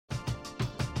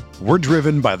We're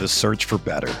driven by the search for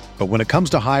better. But when it comes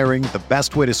to hiring, the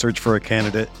best way to search for a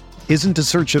candidate isn't to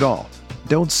search at all.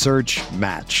 Don't search,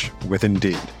 match with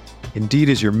Indeed. Indeed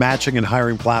is your matching and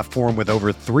hiring platform with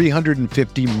over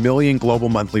 350 million global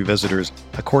monthly visitors,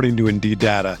 according to Indeed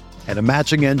data, and a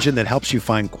matching engine that helps you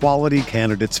find quality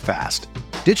candidates fast.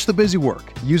 Ditch the busy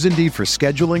work. Use Indeed for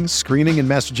scheduling, screening, and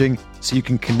messaging so you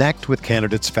can connect with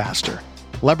candidates faster.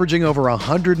 Leveraging over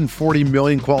 140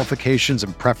 million qualifications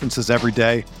and preferences every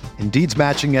day, Indeed's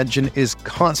matching engine is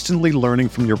constantly learning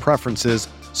from your preferences,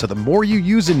 so the more you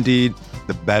use Indeed,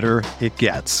 the better it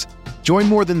gets. Join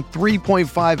more than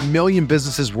 3.5 million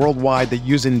businesses worldwide that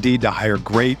use Indeed to hire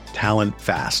great talent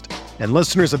fast. And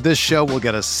listeners of this show will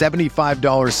get a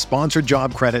 $75 sponsored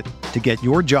job credit to get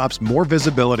your jobs more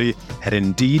visibility at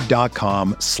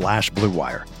Indeed.com/Blue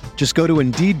Wire. Just go to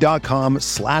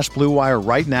Indeed.com/Blue Wire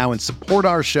right now and support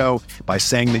our show by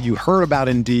saying that you heard about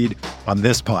Indeed on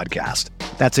this podcast.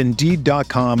 That's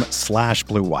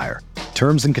Indeed.com/Blue Wire.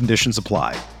 Terms and conditions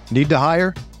apply. Need to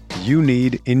hire? You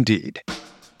need Indeed.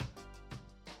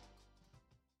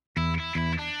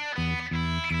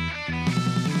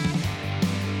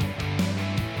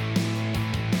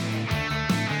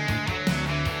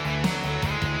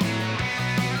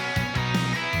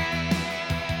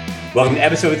 Welcome to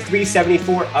episode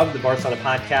 374 of the Barcelona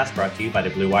Podcast, brought to you by the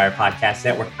Blue Wire Podcast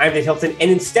Network. I'm Dave Hilton, and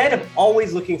instead of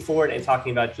always looking forward and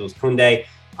talking about Jules Koundé,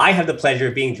 I have the pleasure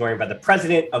of being joined by the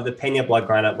president of the Peña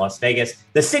Blaugrana Las Vegas,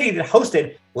 the city that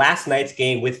hosted last night's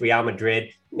game with Real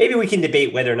Madrid. Maybe we can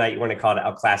debate whether or not you want to call it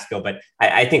El Clásico, but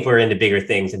I think we're into bigger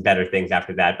things and better things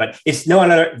after that. But it's no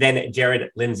other than Jared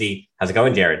Lindsay. How's it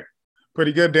going, Jared?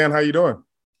 Pretty good, Dan. How you doing?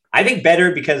 I think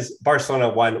better because Barcelona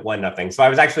won 1-0. So I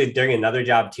was actually doing another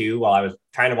job too while I was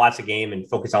trying to watch the game and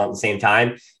focus on it at the same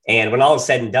time. And when all is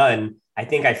said and done, I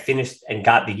think I finished and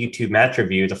got the YouTube match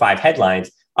review, the 5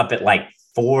 headlines, up at like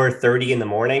 4:30 in the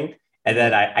morning. And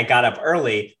then I got up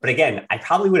early. But again, I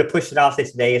probably would have pushed it off to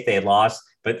today if they had lost.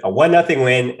 But a 1-0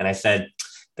 win. And I said,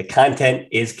 the content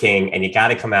is king, and you got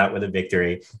to come out with a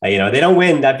victory. They don't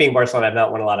win. That being Barcelona, I've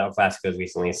not won a lot of Clásicos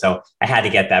recently, so I had to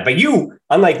get that. But you,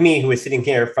 unlike me, who was sitting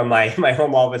here from my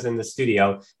home office in the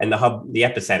studio and the hub, the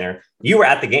epicenter, you were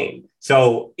at the game.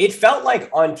 So it felt like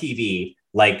on TV,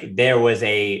 like there was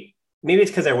maybe it's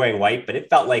because they're wearing white, but it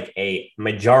felt like a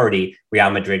majority Real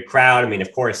Madrid crowd. I mean,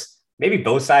 of course, maybe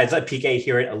both sides. Let PK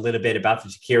hear it a little bit about the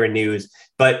Shakira news.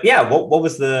 But yeah, what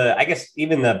was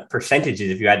even the percentages,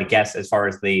 if you had to guess, as far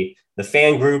as the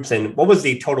fan groups, and what was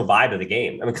the total vibe of the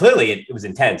game? I mean, clearly it was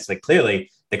intense. Like clearly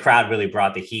the crowd really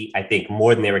brought the heat, I think,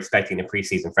 more than they were expecting the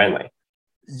preseason friendly.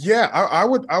 Yeah, I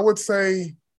would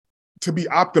say, to be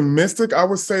optimistic, I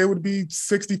would say it would be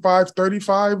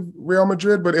 65-35 Real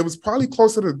Madrid, but it was probably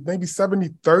closer to maybe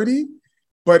 70-30.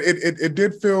 But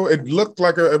it looked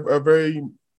like a very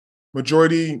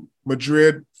majority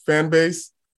Madrid fan base.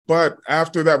 But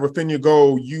after that Rafinha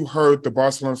goal, you heard the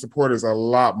Barcelona supporters a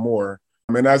lot more.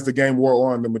 And as the game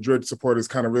wore on, the Madrid supporters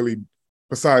kind of really,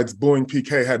 besides booing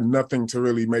PK, had nothing to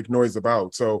really make noise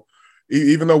about. So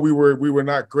even though we were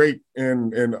not great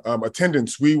in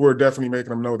attendance, we were definitely making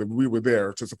them know that we were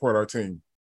there to support our team.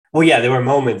 Well, yeah, there were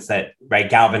moments that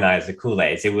galvanized the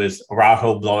Kool-Aids. It was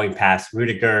Araujo blowing past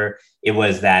Rudiger. It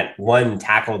was that one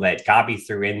tackle that Gabi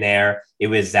threw in there. It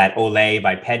was that Olé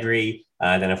by Pedri.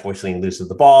 Then unfortunately loses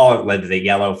the ball. It led to the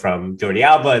yellow from Jordi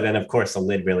Alba. Then, of course, the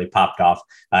lid really popped off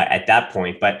at that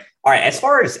point. But all right, as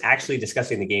far as actually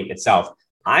discussing the game itself,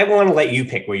 I want to let you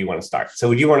pick where you want to start. So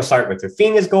would you want to start with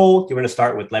Rafinha's goal? Do you want to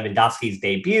start with Lewandowski's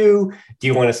debut? Do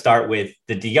you want to start with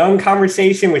the De Jong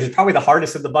conversation, which is probably the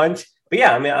hardest of the bunch? But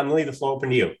yeah, I'm going to leave the floor open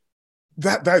to you.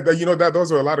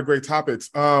 Those are a lot of great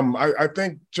topics. I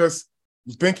think just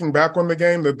thinking back on the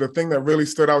game, the thing that really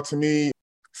stood out to me,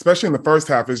 especially in the first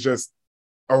half, is just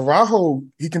Araujo.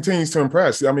 He continues to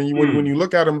impress. I mean, when you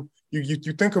look at him,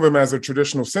 you think of him as a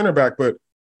traditional center back, but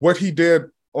what he did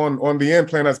on the end,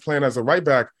 playing as a right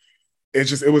back,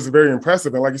 it was very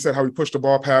impressive. And like you said, how he pushed the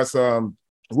ball past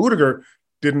Rudiger,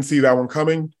 didn't see that one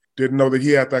coming. Didn't know that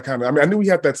he had that kind of. I mean, I knew he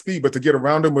had that speed, but to get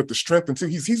around him with the strength, and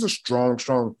he's a strong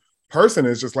person.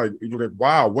 It's just like you're like,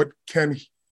 wow, what can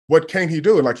he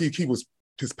do? And like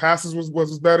his passes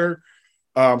was better.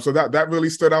 So that really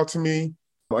stood out to me.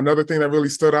 Another thing that really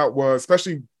stood out was,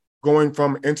 especially going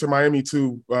from Inter Miami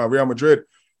to Real Madrid,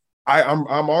 I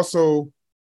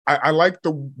like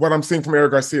what I'm seeing from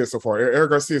Eric Garcia so far. Eric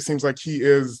Garcia seems like he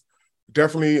is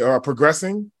definitely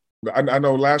progressing. I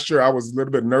know last year I was a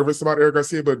little bit nervous about Eric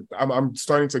Garcia, but I'm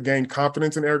starting to gain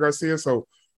confidence in Eric Garcia. So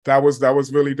that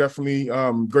was really definitely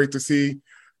great to see.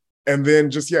 And then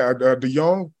De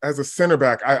Jong as a center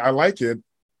back, I like it.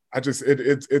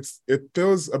 it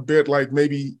feels a bit like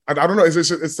maybe I don't know.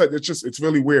 It's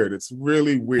really weird. It's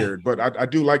really weird, but I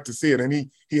do like to see it, and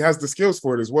he has the skills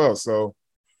for it as well. So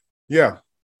yeah,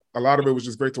 a lot of it was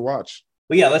just great to watch.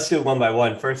 Well, yeah, let's do it one by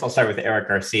one. First, I'll start with Eric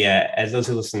Garcia. As those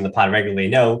who listen to the pod regularly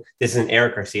know, this is an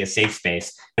Eric Garcia safe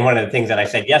space. And one of the things that I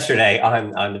said yesterday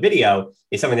on the video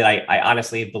is something that I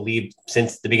honestly believed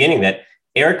since the beginning, that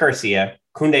Eric Garcia,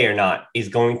 Koundé or not, is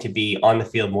going to be on the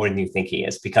field more than you think he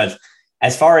is. Because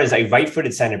as far as a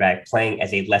right-footed center back playing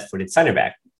as a left-footed center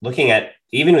back, looking at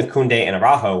even with Koundé and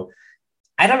Araujo,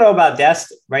 I don't know about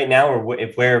Dest right now, or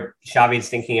if where Xavi is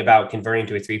thinking about converting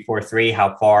to a 3-4-3,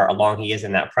 how far along he is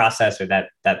in that process or that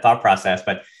thought process.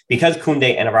 But because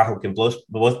Koundé and Araujo can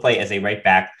both play as a right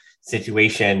back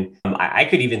situation, I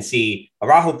could even see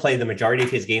Araujo play the majority of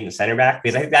his game the center back,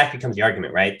 because I think that becomes the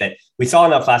argument, right? That we saw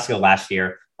in El Clásico last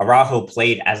year, Araujo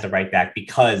played as the right back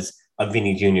because of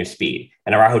Vini Jr.'s speed.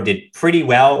 And Araujo did pretty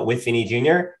well with Vini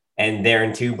Jr., and there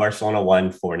in two, Barcelona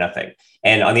won 4-0.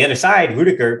 And on the other side,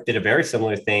 Rudiger did a very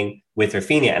similar thing with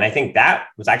Rafinha. And I think that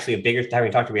was actually a bigger,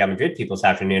 having talked to Real Madrid people this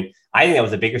afternoon, I think that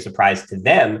was a bigger surprise to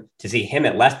them to see him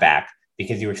at left back,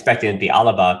 because you were expecting the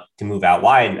Alaba to move out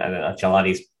wide. And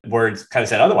Ancelotti's words kind of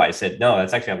said otherwise, said, no,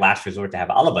 that's actually a last resort to have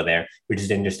Alaba there, which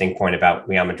is an interesting point about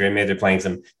Real Madrid. Maybe they're playing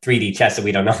some 3D chess that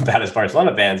we don't know about as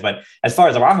Barcelona fans. But as far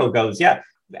as Araujo goes, yeah,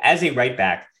 as a right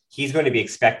back, he's going to be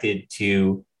expected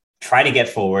to try to get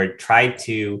forward, try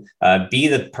to be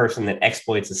the person that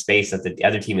exploits the space that the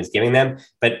other team is giving them.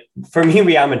 But for me,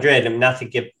 Real Madrid, and not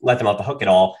to let them off the hook at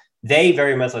all, they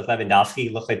very much like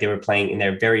Lewandowski looked like they were playing in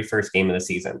their very first game of the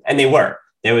season. And they were.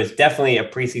 There was definitely a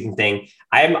preseason thing.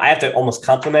 I have to almost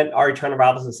compliment our Turner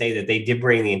Roberts and say that they did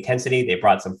bring the intensity. They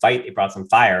brought some fight. They brought some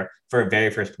fire for a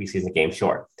very first preseason game,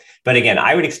 sure. But again,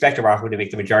 I would expect Araujo to make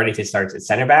the majority of his starts at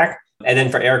center back. And then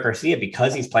for Eric Garcia,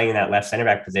 because he's playing in that left center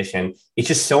back position, it's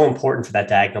just so important for that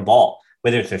diagonal ball,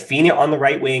 whether it's Rafinha on the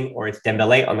right wing or it's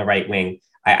Dembele on the right wing.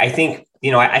 I think,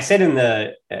 I said in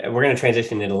we're going to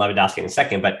transition into Lewandowski in a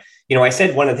second, but, I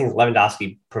said one of the things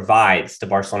Lewandowski provides to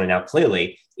Barcelona now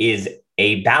clearly is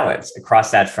a balance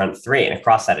across that front three and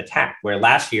across that attack, where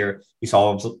last year you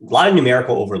saw a lot of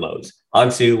numerical overloads.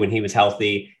 Ansu when he was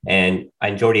healthy, and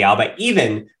Jordi Alba,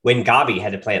 even when Gavi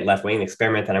had to play at left wing, an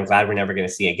experiment that I'm glad we're never going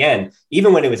to see again.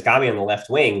 Even when it was Gavi on the left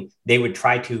wing, they would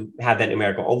try to have that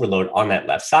numerical overload on that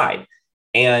left side.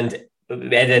 And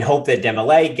then hope that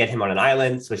Dembele, get him on an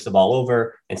island, switch the ball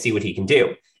over and see what he can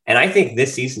do. And I think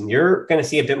this season, you're going to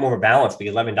see a bit more balance,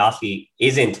 because Lewandowski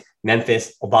isn't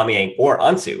Memphis, Aubameyang, or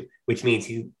Ansu, which means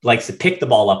he likes to pick the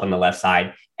ball up on the left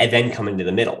side and then come into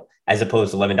the middle, as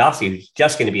opposed to Lewandowski, who's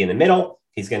just going to be in the middle.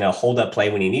 He's going to hold up play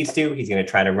when he needs to. He's going to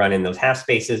try to run in those half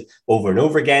spaces over and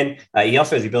over again. He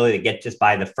also has the ability to get just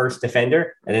by the first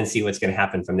defender and then see what's going to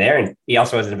happen from there. And he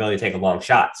also has an ability to take a long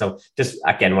shot. So just,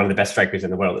 again, one of the best strikers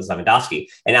in the world is Lewandowski.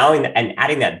 And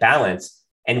adding that balance,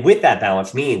 and with that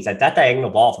balance means that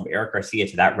diagonal ball from Eric Garcia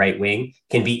to that right wing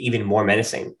can be even more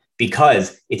menacing,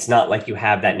 because it's not like you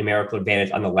have that numerical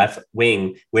advantage on the left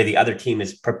wing where the other team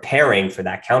is preparing for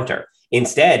that counter.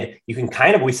 Instead, you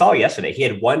can we saw yesterday, he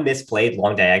had one misplayed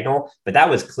long diagonal, but that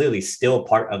was clearly still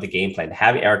part of the game plan, to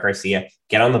have Eric Garcia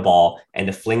get on the ball and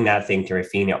to fling that thing to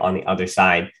Rafinha on the other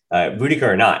side,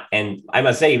 Rudiger or not. And I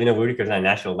must say, even though Rudiger's not a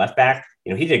national left back,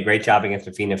 he did a great job against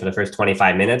Rafinha for the first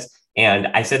 25 minutes. And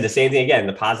I said the same thing again,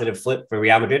 the positive flip for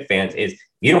Real Madrid fans is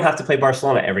you don't have to play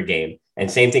Barcelona every game. And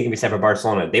same thing can be said for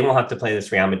Barcelona. They won't have to play this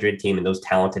Real Madrid team and those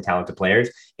talented players.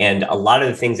 And a lot of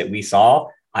the things that we saw,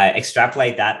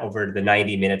 extrapolate that over the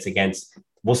 90 minutes against,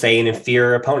 we'll say, an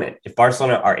inferior opponent. If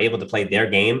Barcelona are able to play their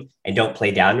game and don't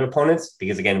play down to opponents,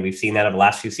 because again, we've seen that over the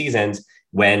last few seasons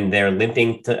when they're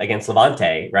limping against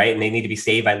Levante, right? And they need to be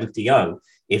saved by Luke de Jong.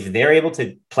 If they're able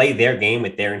to play their game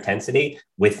with their intensity,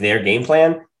 with their game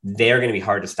plan, they're going to be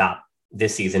hard to stop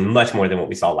this season, much more than what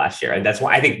we saw last year. And that's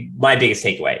why I think my biggest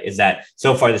takeaway is that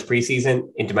so far this preseason,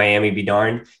 into Miami be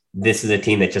darned, this is a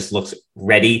team that just looks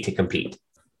ready to compete.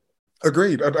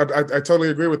 Agreed. I totally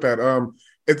agree with that. And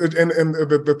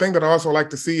the thing that I also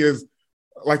like to see is,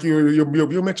 like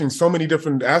you mentioned, so many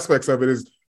different aspects of it, is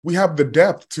we have the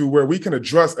depth to where we can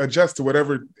adjust to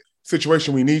whatever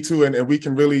situation we need to, and we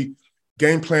can really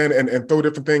game plan and throw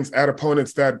different things at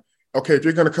opponents that, okay, if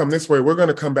you're going to come this way, we're going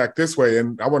to come back this way,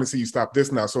 and I want to see you stop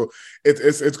this now. So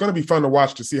it's going to be fun to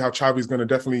watch, to see how Xavi's going to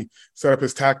definitely set up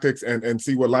his tactics and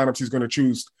see what lineups he's going to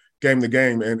choose game to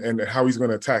game, and how he's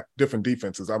going to attack different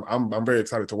defenses. I'm very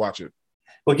excited to watch it.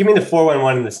 Well, give me the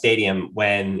 4-1-1 in the stadium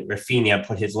when Rafinha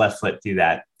put his left foot through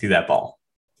that ball.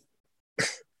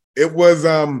 It was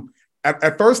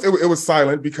at first it was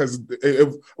silent, because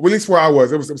at least where I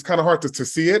was, it was kind of hard to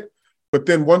see it. But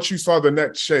then once you saw the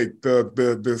net shake,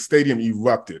 the stadium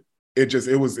erupted. It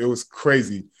was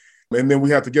crazy. And then we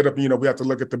had to get up, we had to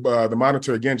look at the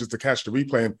monitor again just to catch the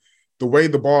replay. And the way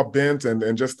the ball bent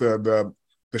and just the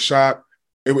shot,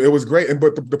 it was great.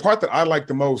 But the part that I liked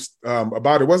the most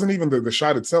about it wasn't even the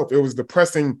shot itself. It was the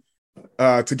pressing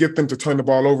to get them to turn the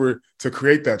ball over to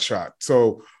create that shot.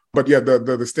 So, but yeah,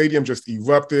 the stadium just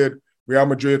erupted. Real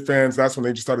Madrid fans, that's when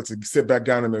they just started to sit back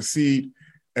down in their seat.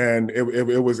 And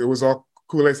it was all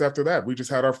Kool-Aid after that. We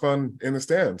just had our fun in the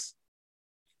stands.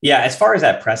 Yeah, as far as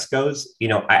that press goes,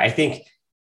 I think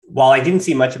while I didn't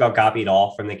see much about Gabi at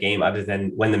all from the game, other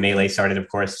than when the melee started, of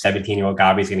course, 17-year-old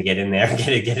Gabi's going to get in there and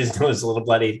get his nose a little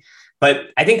bloodied. But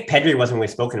I think Pedri wasn't really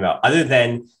spoken about, other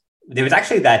than there was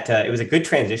actually that it was a good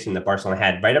transition that Barcelona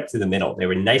had right up through the middle. They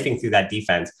were knifing through that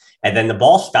defense, and then the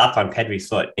ball stopped on Pedri's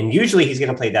foot. And usually he's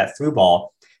going to play that through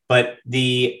ball, but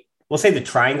we'll say the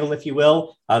triangle, if you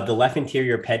will, of the left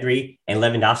interior Pedri and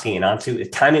Lewandowski and Ansu, the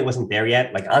timing wasn't there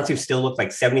yet. Like Ansu still looked like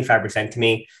 75% to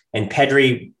me, and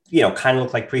Pedri, kind of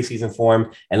looked like preseason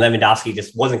form, and Lewandowski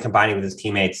just wasn't combining with his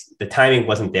teammates. The timing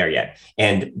wasn't there yet.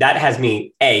 And that has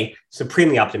me,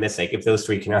 supremely optimistic if those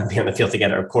three cannot be on the field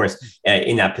together, of course,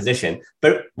 in that position.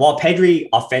 But while Pedri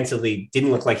offensively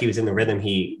didn't look like he was in the rhythm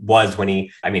he was when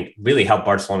he really helped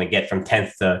Barcelona get from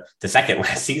 10th to second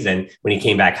last season when he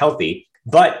came back healthy.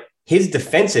 But his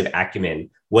defensive acumen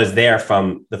was there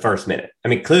from the first minute.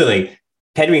 Clearly,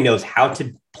 Pedri knows how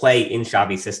to play in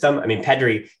Xavi's system.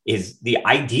 Pedri is the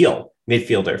ideal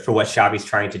midfielder for what Xavi's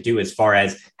trying to do, as far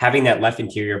as having that left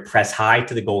interior press high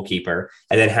to the goalkeeper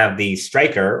and then have the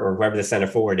striker, or whoever the center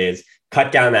forward is,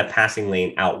 cut down that passing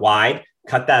lane out wide,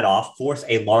 cut that off, force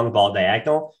a long ball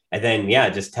diagonal, and then,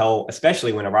 just tell,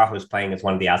 especially when Araujo is playing as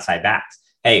one of the outside backs,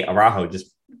 hey, Araujo,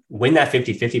 just win that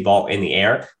 50-50 ball in the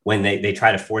air when they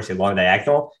try to force a long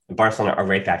diagonal, and Barcelona are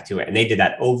right back to it. And they did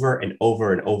that over and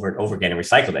over and over and over again and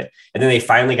recycled it. And then they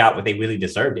finally got what they really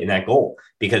deserved in that goal,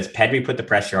 because Pedri put the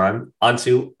pressure on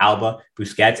Ansu, Alba,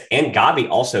 Busquets, and Gavi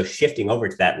also shifting over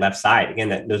to that left side.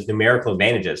 Again, those numerical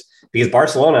advantages, because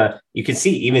Barcelona, you can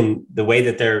see even the way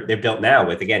that they're built now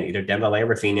with, again, either Dembele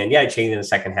or Rafinha. And it changed in the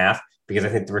second half, because I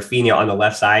think the Rafinha on the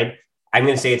left side, I'm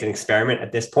going to say it's an experiment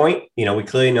at this point. We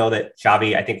clearly know that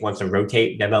Xavi, I think, wants to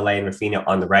rotate Dembele and Rafinha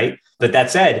on the right. But that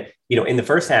said, in the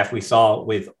first half, we saw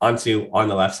with Ansu on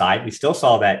the left side, we still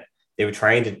saw that they were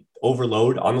trying to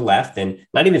overload on the left and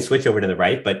not even switch over to the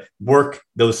right, but work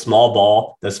those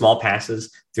small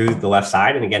passes through the left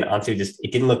side. And again, Ansu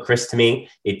it didn't look crisp to me.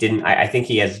 It didn't. I think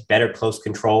he has better close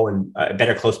control and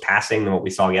better close passing than what we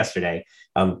saw yesterday.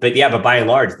 But by and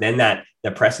large, then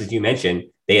the press, as you mentioned,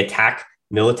 they attack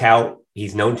Militao.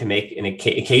 He's known to make an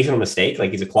occasional mistake.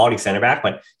 Like, he's a quality center back,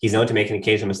 but he's known to make an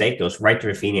occasional mistake, goes right to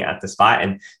Rafinha at the spot.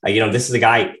 And, this is a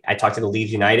guy, I talked to the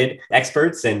Leeds United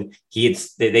experts, and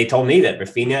they told me that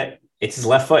Rafinha, it's his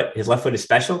left foot. His left foot is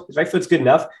special. His right foot's good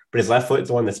enough, but his left foot is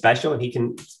the one that's special, and he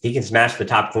can smash the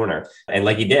top corner. And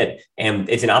like he did. And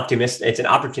it's an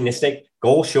opportunistic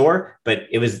goal, sure, but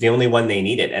it was the only one they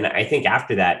needed. And I think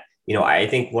after that, I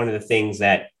think one of the things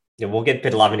that, we'll get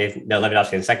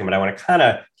Lewandowski in a second, but I want to kind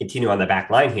of continue on the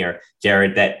back line here,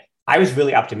 Jared, that I was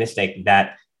really optimistic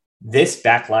that this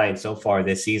back line so far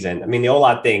this season, the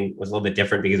Olad thing was a little bit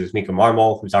different because it was Mika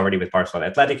Marmol, who's already with Barcelona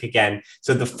Athletic again.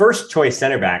 So the first choice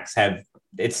center backs they're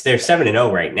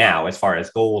 7-0 right now as far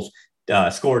as goals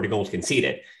scored to goals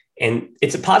conceded. And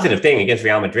it's a positive thing against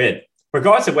Real Madrid,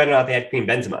 regardless of whether or not they had Karim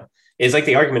Benzema. It's like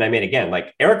the argument I made again,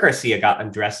 like Eric Garcia got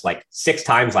undressed like 6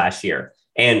 times last year.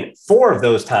 And 4 of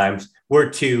those times were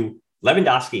to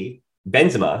Lewandowski,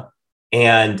 Benzema,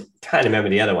 and trying to remember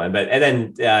the other one,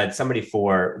 and then somebody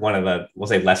for one of the, we'll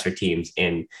say, lesser teams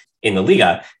in the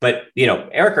Liga. But,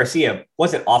 Eric Garcia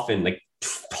wasn't often like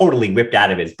totally whipped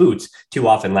out of his boots too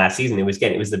often last season. It was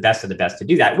the best of the best to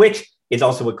do that, which is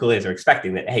also what Kool-Aid are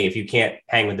expecting, that, hey, if you can't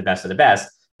hang with the best of the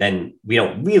best, then we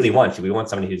don't really want you. We want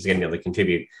somebody who's going to be able to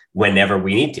contribute whenever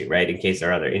we need to, right? In case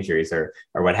there are other injuries or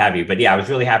what have you. But I was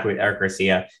really happy with Eric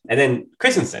Garcia. And then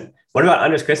Christensen. What about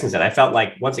Anders Christensen? I felt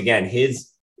like, once again, his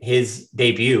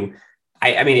debut,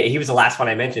 he was the last one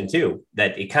I mentioned too,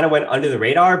 that it kind of went under the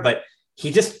radar, but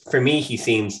for me, he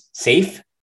seems safe.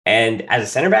 And as a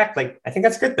center back, I think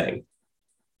that's a good thing.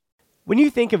 When you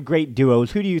think of great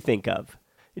duos, who do you think of?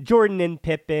 Jordan and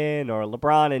Pippen, or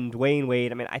LeBron and Dwayne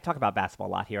Wade? I talk about basketball a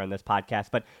lot here on this podcast,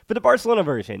 but for the Barcelona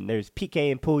version, there's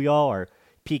Piqué and Puyol, or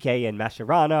Piqué and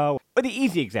Mascherano, or the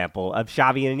easy example of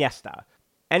Xavi and Iniesta.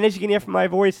 And as you can hear from my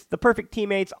voice, the perfect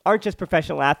teammates aren't just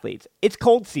professional athletes. It's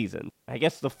cold season. I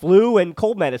guess the flu and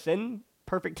cold medicine,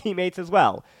 perfect teammates as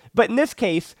well. But in this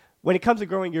case, when it comes to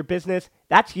growing your business,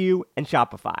 that's you and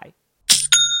Shopify.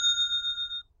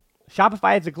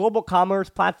 Shopify is a global commerce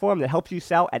platform that helps you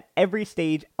sell at every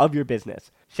stage of your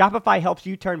business. Shopify helps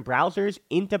you turn browsers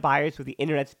into buyers with the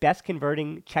internet's best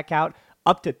converting checkout,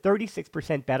 up to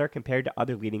 36% better compared to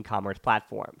other leading commerce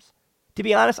platforms. To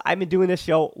be honest, I've been doing this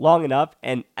show long enough,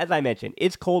 and as I mentioned,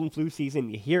 it's cold and flu season.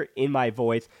 You hear it in my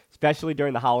voice, especially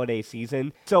during the holiday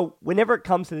season. So whenever it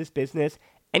comes to this business,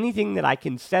 anything that I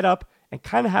can set up and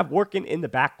kind of have working in the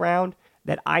background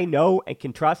that I know and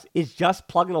can trust is just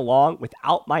plugging along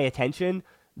without my attention.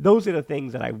 Those are the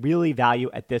things that I really value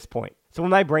at this point. So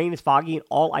when my brain is foggy and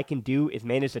all I can do is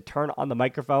manage to turn on the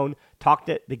microphone, talk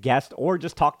to the guest, or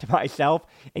just talk to myself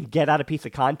and get out a piece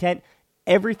of content,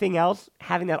 everything else,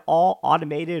 having that all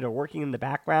automated or working in the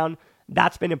background,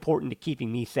 that's been important to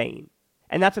keeping me sane.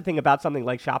 And that's the thing about something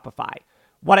like Shopify.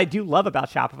 What I do love about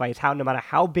Shopify is how no matter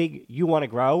how big you want to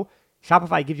grow,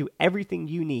 Shopify gives you everything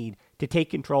you need to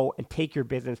take control and take your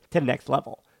business to the next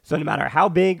level. So no matter how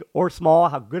big or small,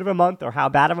 how good of a month or how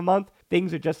bad of a month,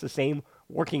 things are just the same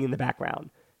working in the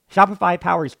background. Shopify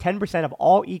powers 10% of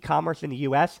all e-commerce in the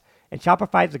US, and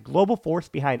Shopify is the global force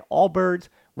behind Allbirds,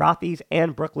 Rothy's,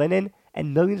 and Brooklinen,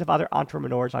 and millions of other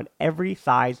entrepreneurs on every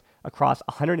size across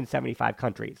 175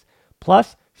 countries.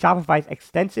 Plus, Shopify's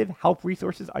extensive help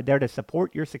resources are there to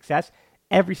support your success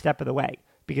every step of the way,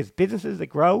 because businesses that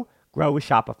grow with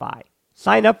Shopify.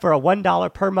 Sign up for a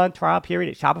 $1 per month trial period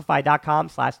at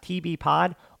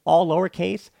shopify.com/tbpod, all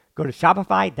lowercase. Go to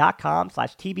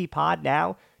shopify.com/tbpod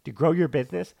now to grow your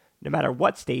business no matter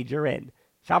what stage you're in.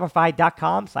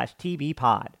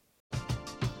 Shopify.com/tbpod.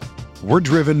 We're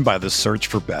driven by the search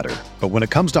for better. But when it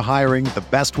comes to hiring, the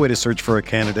best way to search for a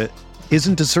candidate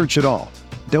isn't to search at all.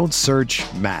 Don't search,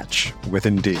 match with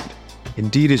Indeed.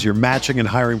 Indeed is your matching and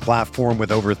hiring platform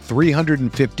with over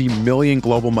 350 million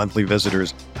global monthly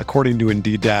visitors, according to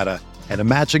Indeed data, and a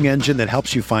matching engine that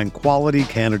helps you find quality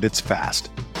candidates fast.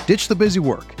 Ditch the busy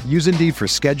work. Use Indeed for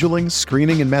scheduling,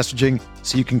 screening, and messaging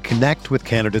so you can connect with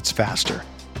candidates faster.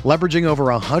 Leveraging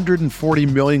over 140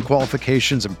 million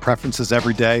qualifications and preferences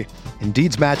every day,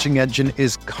 Indeed's matching engine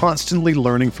is constantly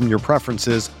learning from your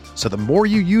preferences, so the more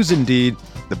you use Indeed,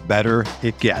 the better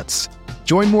it gets.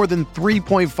 Join more than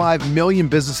 3.5 million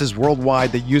businesses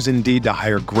worldwide that use Indeed to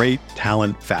hire great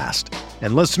talent fast.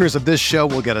 And listeners of this show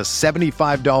will get a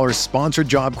 $75 sponsored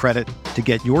job credit to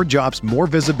get your jobs more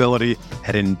visibility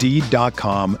at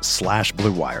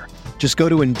Indeed.com/Blue Wire. Just go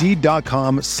to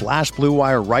Indeed.com/Blue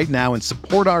Wire right now and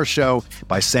support our show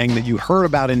by saying that you heard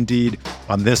about Indeed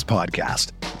on this podcast.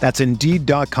 That's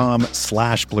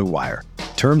Indeed.com/Blue Wire.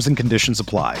 Terms and conditions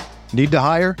apply. Need to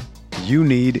hire? You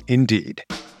need Indeed.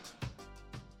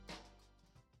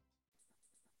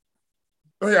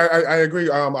 Oh, yeah, I agree.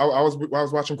 I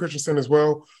was watching Christensen as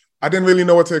well. I didn't really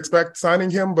know what to expect signing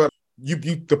him, but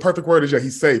the perfect word is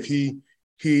he's safe.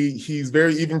 He's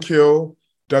very even keel.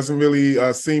 Doesn't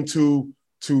really seem too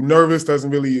nervous. Doesn't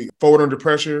really fold under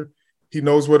pressure. He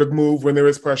knows where to move when there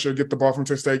is pressure. Get the ball from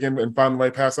Ter Stegen and find the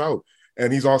right pass out.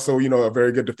 And he's also a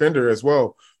very good defender as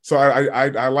well. So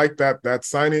I like that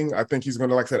signing. I think he's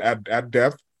going to, like I said, add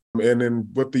depth. And then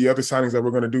with the other signings that we're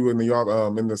going to do in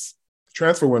this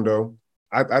transfer window,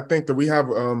 I think that we have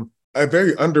a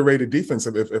very underrated defense,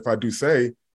 if I do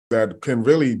say, that can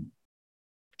really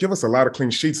give us a lot of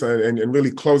clean sheets and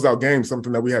really close out games,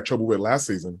 something that we had trouble with last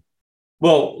season.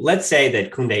 Well, let's say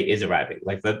that Koundé is arriving.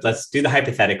 Let's do the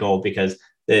hypothetical, because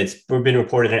it's been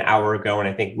reported an hour ago, and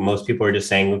I think most people are just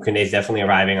saying Koundé is definitely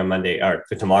arriving on Monday or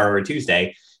for tomorrow or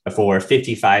Tuesday for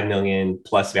 55 million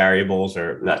plus variables,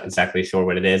 or not exactly sure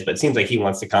what it is, but it seems like he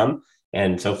wants to come.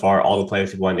 And so far, all the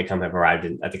players who wanted to come have arrived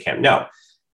at the Camp Nou.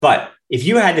 But if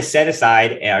you had to set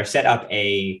aside or set up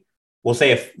we'll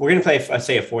say if we're going to play,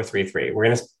 say a 4-3-3, we're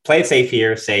going to play it safe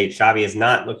here. Say Xavi is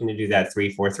not looking to do that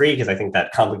 3-4-3, because I think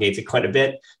that complicates it quite a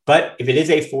bit. But if it is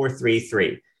a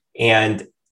 4-3-3, and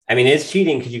I mean, it's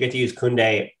cheating because you get to use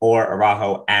Koundé or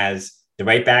Araujo as the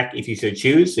right back if you so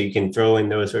choose, so you can throw in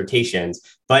those rotations.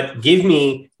 But give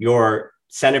me your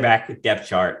center back depth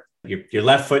chart, your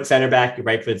left foot center back, your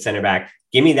right foot center back.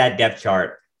 Give me that depth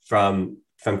chart from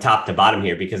top to bottom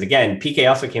here, because again, PK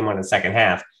also came on in the second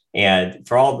half. And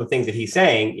for all the things that he's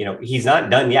saying, he's not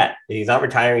done yet. He's not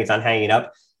retiring. He's not hanging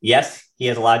up. Yes, he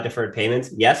has a lot of deferred payments.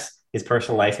 Yes, his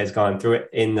personal life has gone through it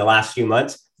in the last few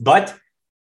months, but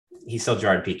he's still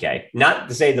Gerard Piqué. Not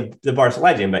to say the Barca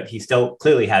legend, but he still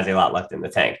clearly has a lot left in the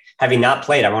tank. Having not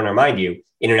played, I want to remind you,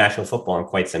 international football in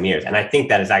quite some years. And I think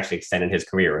that has actually extended his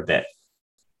career a bit.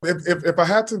 If I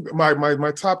had to,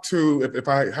 my top two, if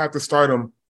I had to start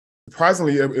them,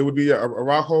 surprisingly, it would be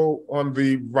Araujo on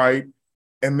the right.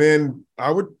 And then I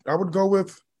would go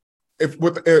with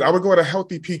a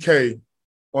healthy PK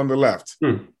on the left.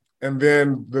 And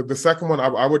then the second one,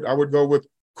 I would go with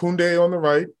Koundé on the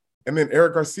right, and then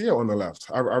Eric Garcia on the left.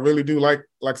 I really do like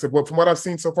I said, well, from what I've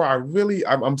seen so far,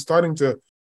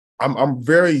 I'm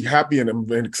very happy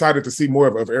and excited to see more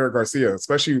of Eric Garcia,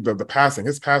 especially the passing.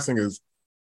 His passing is,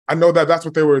 I know that's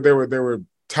what they were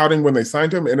touting when they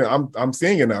signed him, and I'm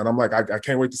seeing it now, and I'm like, I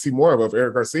can't wait to see more of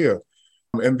Eric Garcia.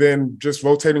 And then just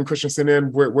rotating Christensen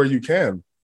in where you can,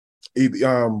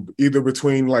 either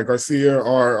between like Garcia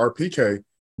or PK,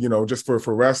 just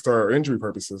for rest or injury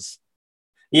purposes.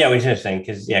 Yeah, which is interesting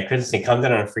because, Christensen comes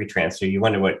in on a free transfer. You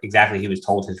wonder what exactly he was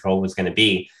told his role was going to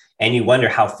be. And you wonder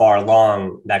how far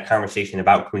along that conversation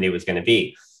about Koundé was going to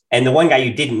be. And the one guy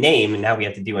you didn't name, and now we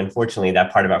have to do, unfortunately,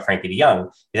 that part about Frenkie de Jong,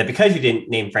 is that because you didn't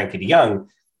name Frenkie de Jong,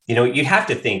 you'd have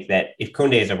to think that if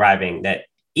Koundé is arriving, that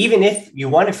even if you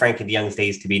wanted Frenkie de Jong's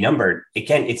days to be numbered,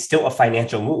 again, it's still a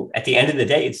financial move. At the end of the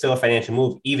day, it's still a financial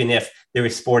move, even if there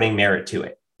is sporting merit to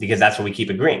it, because that's what we keep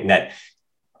agreeing that.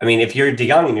 I mean, if you're de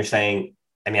Jong and you're saying,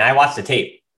 I watched the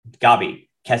tape, Gabi,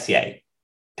 Kessié,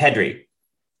 Pedri,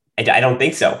 I don't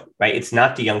think so, right? It's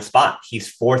not de Jong's spot. He's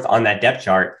fourth on that depth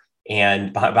chart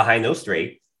and behind those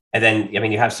three. And then,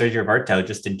 you have Sergio Roberto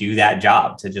just to do that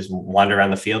job, to just wander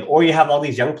around the field. Or you have all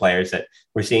these young players that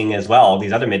we're seeing as well,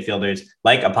 these other midfielders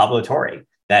like a Pablo Torre,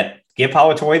 that give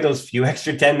Pablo Torre those few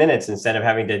extra 10 minutes instead of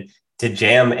having to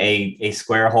jam a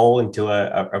square hole into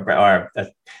a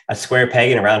square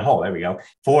peg in a round hole. There we go.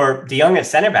 For de Jong at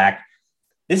center back,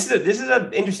 This is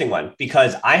an interesting one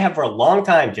because I have for a long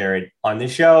time, Jared, on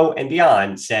this show and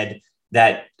beyond, said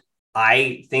that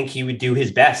I think he would do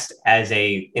his best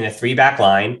in a 3-back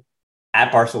line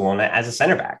at Barcelona as a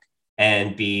center back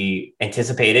and be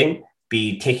anticipating,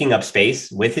 be taking up space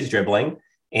with his dribbling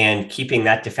and keeping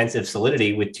that defensive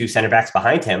solidity with 2 center backs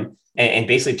behind him and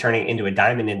basically turning into a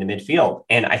diamond in the midfield.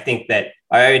 And I think that,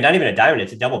 not even a diamond,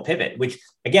 it's a double pivot, which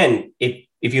again,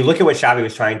 if you look at what Xavi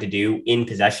was trying to do in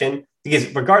possession,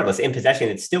 because regardless, in possession,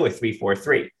 it's still a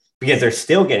 3-4-3 because they're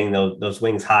still getting those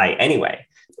wings high anyway,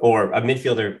 or a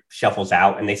midfielder shuffles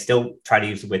out and they still try to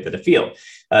use the width of the field.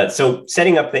 So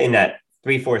setting up in that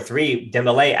 3-4-3,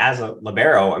 Dembélé as a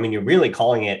libero, you're really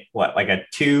calling it like a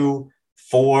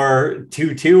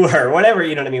 2-4-2-2 or whatever,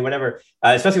 whatever,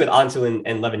 especially with Ansu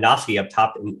and Lewandowski up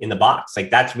top in the box.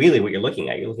 Like that's really what you're looking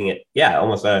at. You're looking at,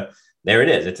 almost there it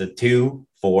is. It's a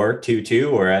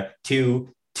 2-4-2-2 or a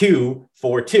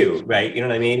 2-2-4-2, right? You know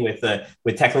what I mean? With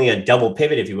technically a double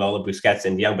pivot, if you will, of Busquets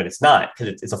and de Jong, but it's not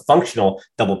because it's a functional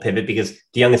double pivot because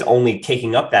de Jong is only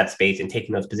taking up that space and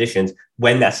taking those positions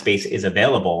when that space is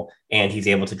available and he's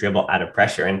able to dribble out of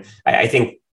pressure. And I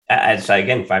think, as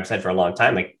again, I've said for a long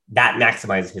time, like that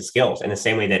maximizes his skills in the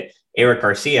same way that Eric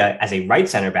Garcia as a right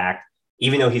center back,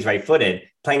 even though he's right-footed,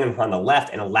 playing him on the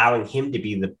left and allowing him to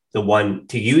be the one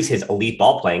to use his elite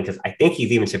ball playing, because I think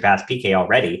he's even surpassed PK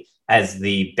already as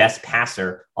the best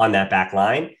passer on that back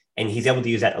line. And he's able to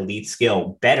use that elite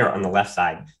skill better on the left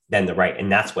side than the right.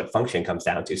 And that's what function comes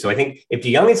down to. So I think if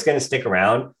de Jong is going to stick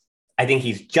around, I think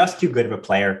he's just too good of a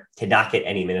player to not get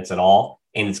any minutes at all.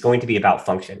 And it's going to be about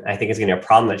function. I think it's going to be a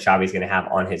problem that Xavi's going to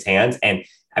have on his hands. And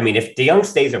if de Jong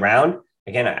stays around,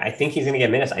 again, I think he's going to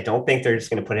get minutes. I don't think they're just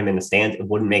going to put him in the stands. It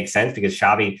wouldn't make sense because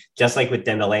Xavi, just like with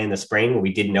Dembélé in the spring,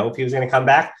 we didn't know if he was going to come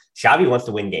back. Xavi wants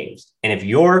to win games. And if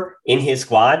you're in his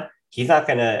squad, he's not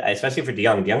going to, especially for de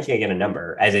Jong's going to get a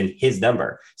number, as in his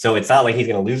number. So it's not like he's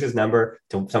going to lose his number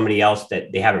to somebody else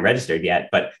that they haven't registered yet,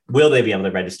 but will they be able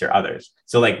to register others?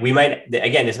 So like we might,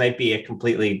 again, this might be a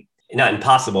completely, not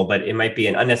impossible, but it might be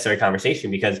an unnecessary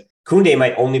conversation because Koundé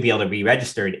might only be able to be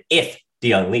registered if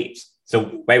de Jong leaves.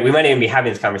 So right, we might even be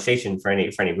having this conversation for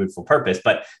any fruitful purpose.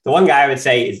 But the one guy I would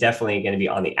say is definitely going to be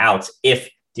on the outs if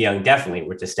de Jong definitely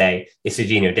were to stay is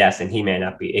Serginho Dest, and he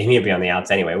may be on the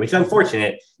outs anyway, which is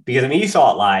unfortunate because you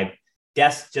saw it live.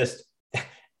 Dest just,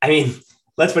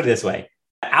 let's put it this way.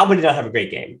 Alba did not have a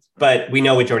great game, but we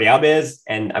know what Jordi Alba is,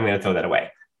 and I'm going to throw that away.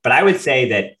 But I would say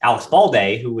that Alex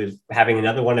Balde, who was having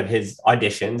another one of his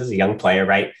auditions as a young player,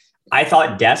 right? I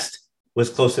thought Dest was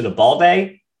closer to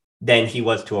Balde than he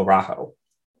was to Araujo.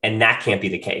 And that can't be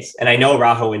the case. And I know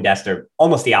Araujo and Dest are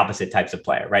almost the opposite types of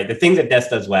player, right? The things that Dest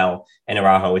does well and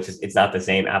Araujo, it's not the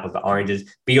same apples to oranges,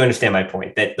 but you understand my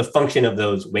point, that the function of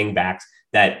those wing backs,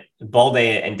 that Balde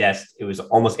and Dest, it was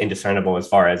almost indiscernible as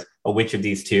far as which of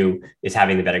these two is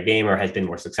having the better game or has been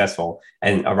more successful.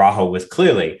 And Araujo was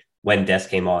clearly, when Dest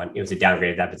came on, it was a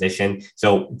downgrade of that position.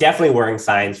 So definitely worrying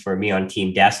signs for me on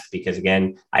Team Dest, because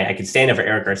again, I could stand up for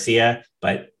Eric Garcia,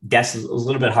 but Dest was a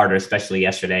little bit harder, especially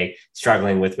yesterday,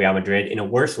 struggling with Real Madrid in a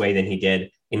worse way than he did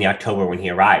in the October when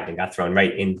he arrived and got thrown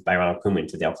right in by Ronald Koeman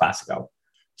to the El Clásico.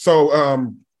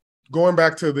 So going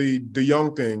back to the de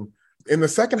Jong thing, in the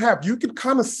second half, you could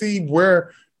kind of see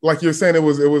where, like you're saying, it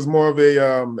was more of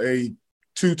a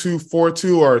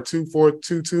 2-2-4-2 or a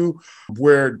 2-4-2-2,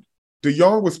 where De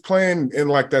Jong was playing in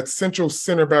like that central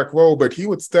center back role, but he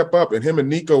would step up and him and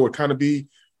Nico would kind of be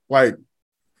like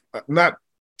not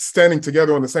standing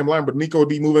together on the same line, but Nico would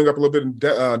be moving up a little bit and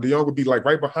De Jong would be like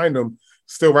right behind him,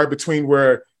 still right between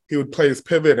where he would play his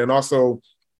pivot and also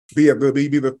be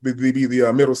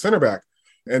the middle center back.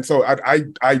 And so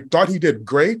I thought he did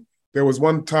great. There was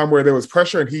one time where there was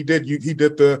pressure and he did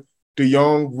the De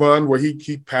Jong run where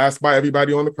he passed by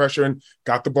everybody on the pressure and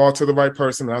got the ball to the right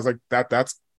person. And I was like,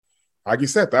 that's like you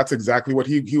said, that's exactly what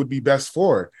he would be best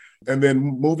for. And then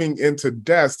moving into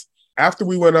Dest, after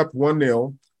we went up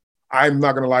 1-0, I'm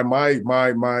not going to lie,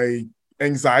 my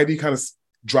anxiety kind of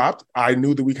dropped. I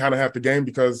knew that we kind of had the game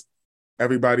because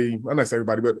everybody, I'm not saying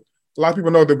everybody, but a lot of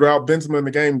people know that without Benzema in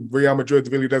the game, Real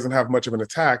Madrid really doesn't have much of an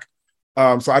attack.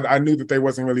 So I knew that they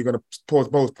wasn't really going to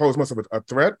pose much of a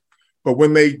threat. But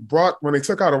when they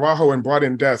took out Araujo and brought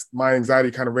in Dest, my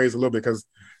anxiety kind of raised a little bit because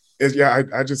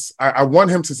I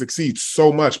want him to succeed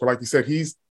so much, but like you said,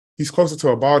 he's closer to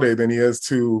a Balde than he is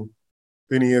to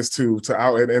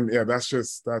out, and yeah,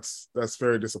 that's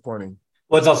very disappointing.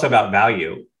 Well, it's also about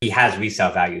value. He has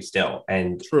resale value still,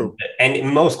 and true.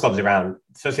 And most clubs around,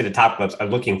 especially the top clubs, are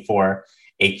looking for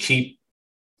a cheap,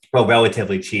 well,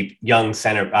 relatively cheap young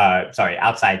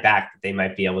outside back that they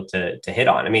might be able to hit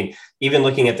on. I mean, even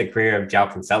looking at the career of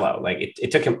João Cancelo, like it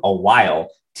took him a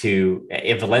while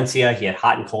in Valencia, he had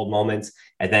hot and cold moments.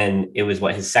 And then it was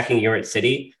his second year at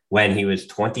City when he was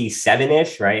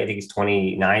 27-ish, right? I think he's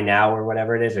 29 now or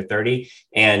whatever it is, or 30.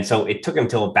 And so it took him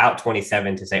till about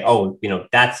 27 to say, oh,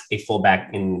 that's a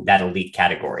fullback in that elite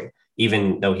category,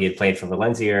 even though he had played for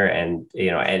Valencia and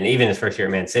even his first year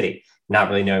at Man City, not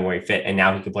really knowing where he fit. And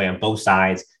now he could play on both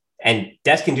sides. And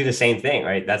Dest can do the same thing,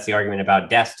 right? That's the argument about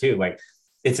Dest too. Like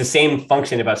it's the same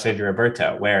function about Sergio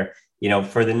Roberto, where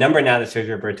for the number now that Sergio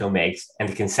Roberto makes and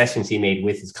the concessions he made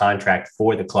with his contract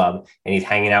for the club, and he's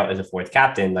hanging out as a fourth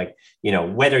captain, like,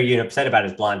 whether you're upset about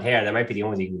his blonde hair, that might be the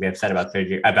only thing you can be upset about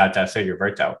Sergio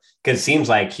Roberto, because it seems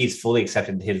like he's fully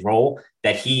accepted his role,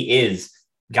 that he is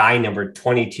guy number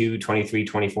 22, 23,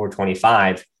 24,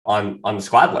 25 on the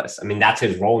squad list. I mean, that's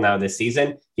his role now this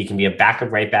season. He can be a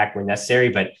backup right back when necessary.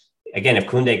 But again, if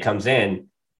Koundé comes in,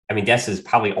 I mean, Dest is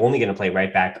probably only going to play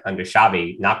right back under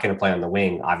Xavi, not going to play on the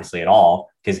wing, obviously, at all,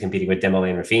 because he's competing with Dembele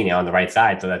and Rafinha on the right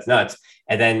side. So that's nuts.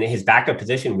 And then his backup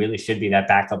position really should be that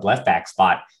backup left back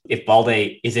spot. If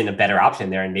Balde isn't a better option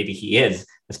there, and maybe he is,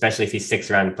 especially if he sticks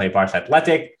around to play Barca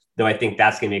Athletic, though I think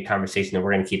that's going to be a conversation that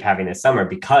we're going to keep having this summer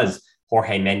because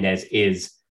Jorge Mendes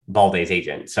is Balde's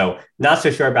agent. So not so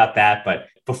sure about that. But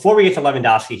before we get to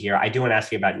Lewandowski here, I do want to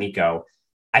ask you about Nico.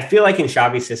 I feel like in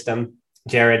Xavi's system,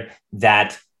 Jared,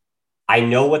 that I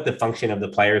know what the function of the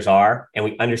players are, and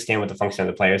we understand what the function of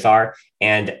the players are.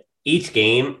 And each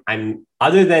game,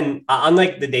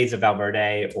 unlike the days of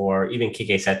Valverde or even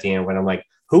Quique Setien, when I'm like,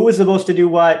 who was supposed to do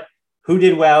what, who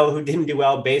did well, who didn't do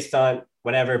well based on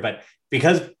whatever. But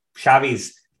because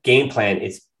Xavi's game plan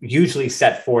is usually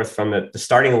set forth from the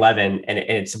starting 11, and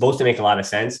it's supposed to make a lot of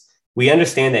sense, we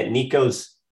understand that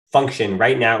Nico's function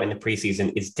right now in the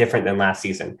preseason is different than last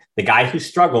season. The guy who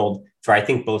struggled for, I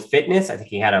think, both fitness, I think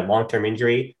he had a long-term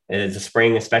injury in the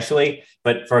spring especially,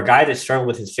 but for a guy that struggled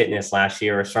with his fitness last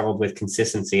year or struggled with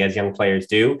consistency as young players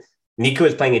do, Nico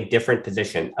is playing a different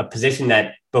position, a position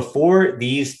that before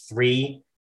these 3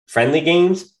 friendly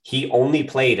games, he only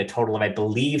played a total of, I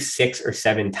believe, 6 or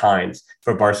 7 times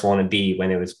for Barcelona B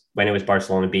when it was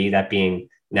Barcelona B, that being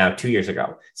now 2 years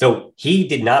ago. So he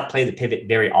did not play the pivot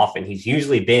very often. He's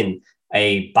usually been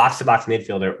a box-to-box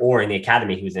midfielder, or in the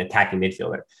academy, he was an attacking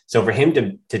midfielder. So for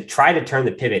him to try to turn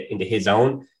the pivot into his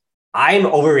own, I'm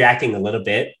overreacting a little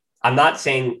bit. I'm not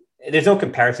saying there's no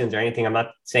comparisons or anything. I'm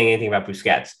not saying anything about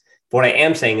Busquets. But what I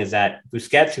am saying is that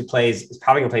Busquets, who is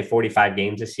probably going to play 45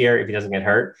 games this year if he doesn't get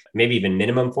hurt, maybe even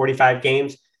minimum 45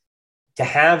 games, to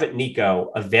have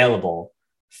Nico available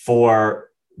for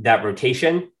that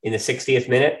rotation in the 60th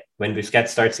minute when Busquets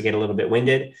starts to get a little bit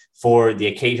winded, for the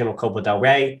occasional Copa del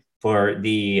Rey, for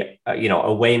the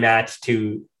away match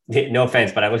to, no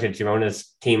offense, but I look at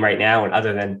Girona's team right now, and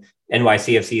other than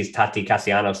NYCFC's Tati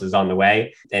Castellanos is on the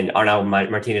way, and Arnau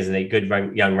Martinez is a good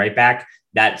young right back,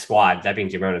 that squad, that being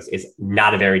Girona's, is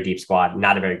not a very deep squad,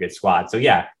 not a very good squad. So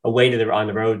yeah, away on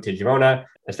the road to Girona,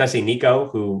 especially Nico,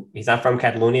 who he's not from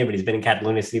Catalonia, but he's been in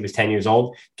Catalonia since he was 10 years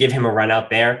old. Give him a run out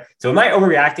there. So am I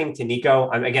overreacting to Nico?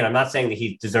 I'm not saying that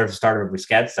he deserves to start over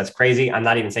Busquets. That's crazy. I'm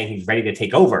not even saying he's ready to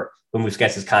take over when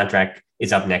Busquets' contract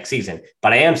is up next season.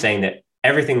 But I am saying that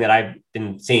everything that I've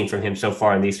been seeing from him so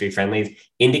far in these 3 friendlies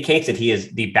indicates that he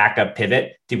is the backup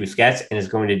pivot to Busquets and is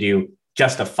going to do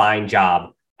just a fine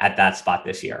job at that spot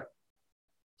this year.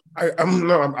 I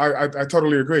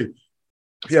totally agree.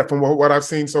 Yeah, from what I've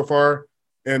seen so far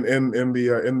in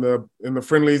the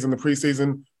friendlies in the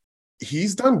preseason,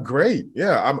 he's done great.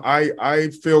 Yeah, I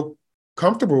feel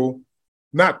comfortable,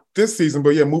 not this season,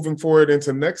 but yeah, moving forward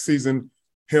into next season,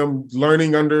 him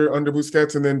learning under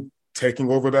Busquets and then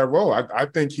taking over that role. I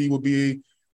think he will be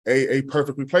a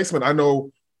perfect replacement. I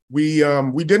know we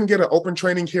didn't get an open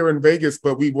training here in Vegas,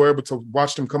 but we were able to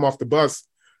watch him come off the bus.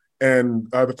 And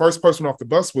the first person off the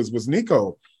bus was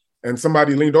Nico. And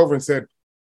somebody leaned over and said,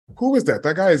 "Who is that?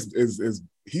 That guy is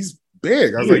he's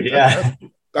big." I was like, yeah.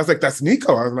 That's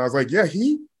Nico. And I was like, yeah,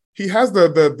 he has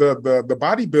the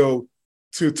body build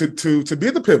to be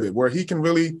the pivot where he can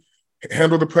really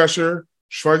handle the pressure,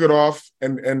 shrug it off,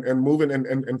 and move it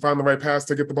and find the right pass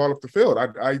to get the ball up the field.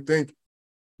 I think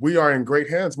we are in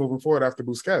great hands moving forward after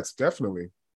Busquets,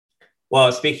 definitely.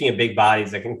 Well, speaking of big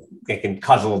bodies that can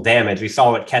cause a little damage, we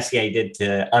saw what Kessié did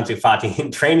to Ansu Fati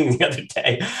in training the other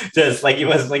day. Just he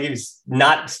was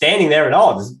not standing there at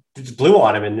all. Just blew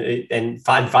on him, and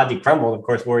Fati crumbled. Of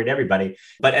course, worried everybody.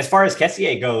 But as far as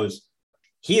Kessié goes,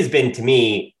 he has been to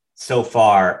me so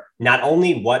far not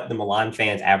only what the Milan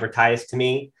fans advertised to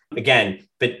me again,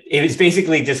 but it was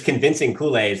basically just convincing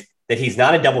Culés that he's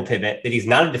not a double pivot, that he's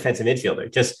not a defensive midfielder.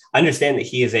 Just understand that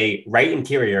he is a right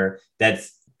interior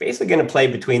that's basically going to play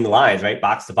between the lines, right?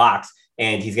 Box to box.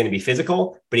 And he's going to be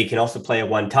physical, but he can also play a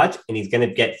one touch, and he's going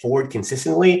to get forward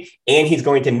consistently, and he's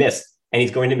going to miss, and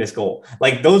he's going to miss goal.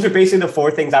 Like, those are basically the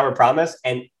 4 things I were promised.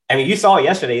 And I mean, you saw it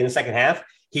yesterday in the second half.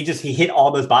 He hit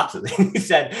all those boxes. He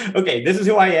said, okay, this is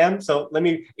who I am. So let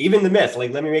me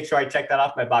make sure I check that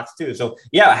off my box too. So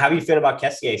yeah, how do you feel about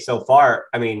Kessié so far?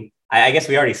 I mean, I guess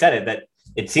we already said it, that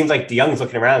it seems like De Jong's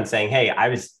looking around and saying, hey, I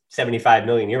was 75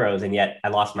 million euros, and yet I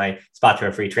lost my spot to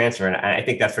a free transfer. And I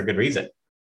think that's for good reason.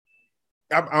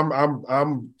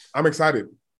 I'm excited.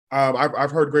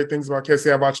 I've heard great things about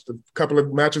Kessié. I watched a couple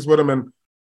of matches with him, and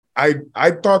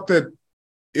I thought that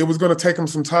it was going to take him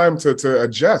some time to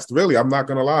adjust. Really, I'm not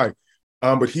going to lie,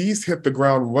 but he's hit the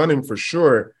ground running for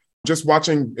sure. Just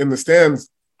watching in the stands,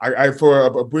 I for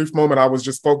a brief moment I was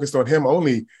just focused on him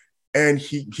only, and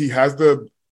he has the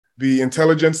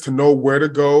intelligence to know where to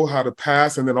go, how to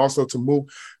pass, and then also to move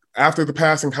after the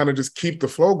pass and kind of just keep the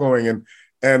flow going.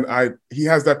 And he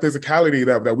has that physicality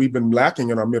that we've been lacking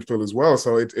in our midfield as well.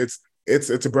 So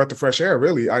it's a breath of fresh air,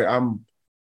 really.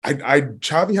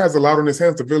 Xavi has a lot on his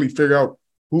hands to really figure out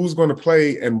who's going to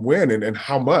play and when and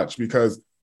how much, because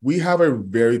we have a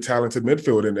very talented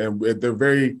midfield and they're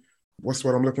very, what's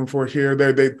what I'm looking for here?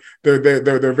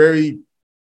 They're very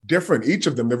different. Each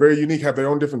of them, they're very unique, have their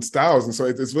own different styles. And so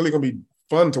it's really going to be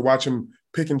fun to watch him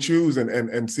pick and choose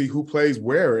and see who plays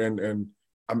where. And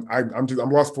I'm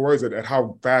lost for words at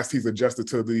how fast he's adjusted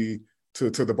to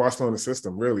the Barcelona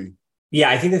system, really. Yeah,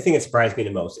 I think the thing that surprised me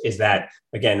the most is that,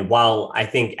 again, while I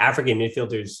think African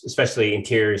midfielders, especially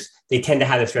interiors, they tend to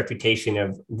have this reputation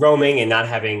of roaming and not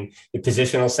having the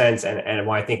positional sense. And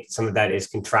why I think some of that is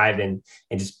contrived and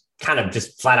just kind of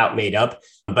just flat out made up.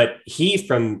 But he,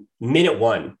 from minute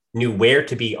one, knew where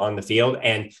to be on the field.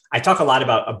 And I talk a lot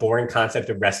about a boring concept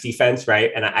of rest defense, right?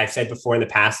 And I've said before in the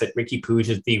past that Ricky Puig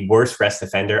is the worst rest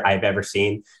defender I've ever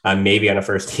seen, maybe on a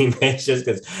first team match, just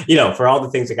because, for all the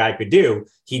things the guy could do,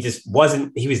 he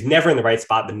was never in the right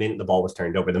spot the minute the ball was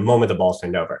turned over, the moment the ball's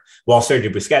turned over. While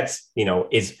Sergio Busquets,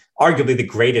 is arguably the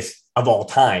greatest of all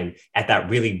time at that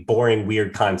really boring,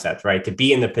 weird concept, right? To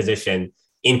be in the position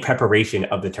in preparation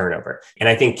of the turnover. And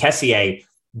I think Kessié,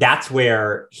 that's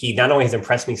where he not only has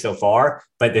impressed me so far,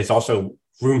 but there's also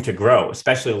room to grow,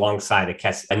 especially alongside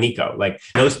a Nico. Like,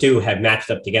 those two have matched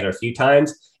up together a few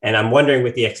times. And I'm wondering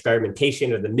with the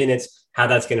experimentation of the minutes, how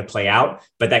that's going to play out.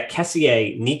 But that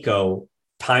Kessié Nico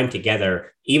time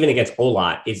together, even against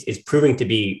Olat, is proving to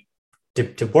be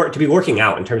working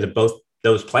out in terms of both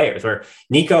those players, where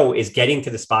Nico is getting to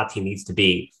the spots he needs to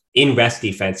be in rest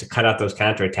defense to cut out those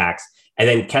counterattacks. And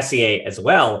then Kessié as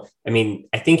well. I mean,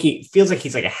 I think he feels like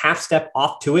he's like a half step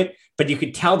off to it, but you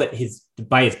could tell that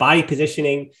by his body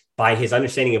positioning, by his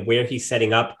understanding of where he's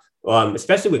setting up,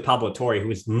 especially with Pablo Torre,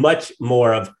 who is much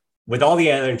more of, with all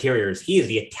the other interiors, he is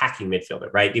the attacking midfielder,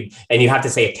 right? And you have to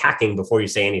say attacking before you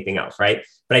say anything else, right?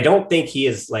 But I don't think he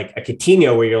is like a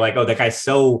Coutinho where you're like, oh, that guy's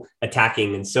so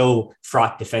attacking and so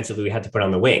fraught defensively, we had to put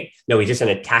on the wing. No, he's just an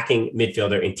attacking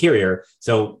midfielder interior.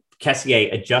 So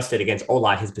Kessié adjusted against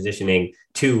Olat his positioning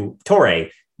to Torre.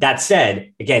 That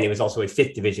said, again, it was also a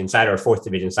 5th division side or a 4th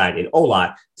division side in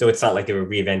Olat. So it's not like they were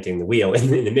reinventing the wheel in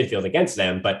the midfield against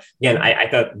them. But again, I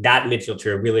thought that midfield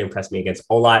trio really impressed me against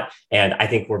Olat. And I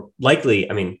think we're likely,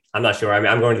 I'm not sure.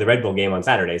 I'm going to the Red Bull game on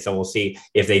Saturday. So we'll see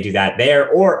if they do that there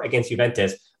or against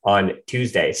Juventus on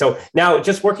Tuesday. So now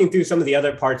just working through some of the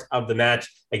other parts of the match.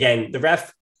 Again, the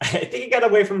ref, I think he got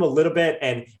away from him a little bit.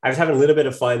 And I was having a little bit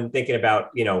of fun thinking about,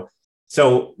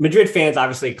 so Madrid fans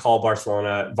obviously call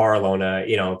Barcelona Barcelona,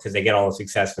 because they get all the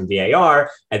success from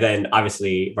VAR. And then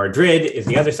obviously Madrid is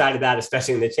the other side of that,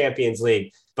 especially in the Champions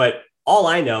League. But all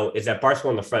I know is that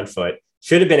Barcelona on the front foot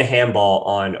should have been a handball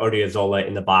on Odriozola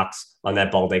in the box on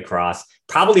that Balde cross.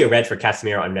 Probably a red for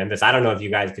Casemiro on Memphis. I don't know if you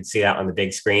guys could see that on the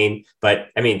big screen, but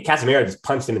Casemiro just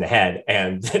punched him in the head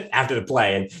and after the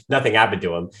play and nothing happened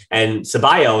to him. And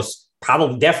Ceballos,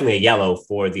 probably definitely a yellow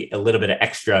for a little bit of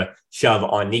extra shove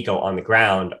on Nico on the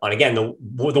ground. On again, the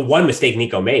one mistake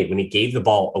Nico made when he gave the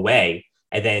ball away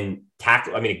and then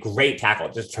tackle. A great tackle,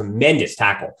 just tremendous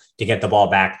tackle to get the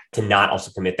ball back to not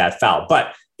also commit that foul.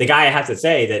 But the guy I have to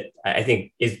say that I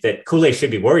think is that Kool-Aid should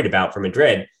be worried about for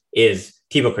Madrid is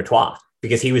Thibaut Courtois,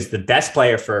 because he was the best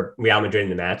player for Real Madrid in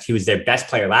the match. He was their best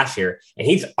player last year, and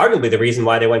he's arguably the reason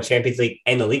why they won Champions League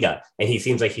and La Liga. And he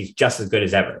seems like he's just as good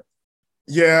as ever.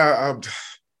 Yeah,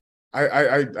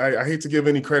 I hate to give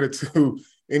any credit to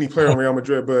any player in Real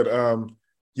Madrid, but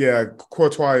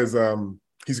Courtois is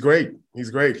he's great. He's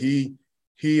great.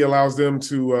 He allows them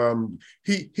to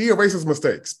he erases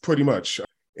mistakes pretty much.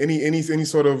 Any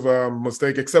sort of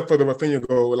mistake, except for the Rafinha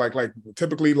goal, like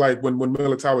typically like when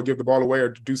Militao would give the ball away or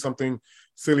do something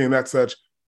silly and that such,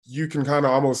 you can kind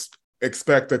of almost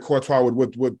expect that Courtois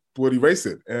would erase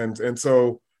it, and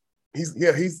so.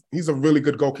 He's a really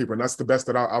good goalkeeper, and that's the best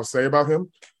that I'll say about him.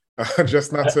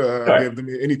 Just not to give them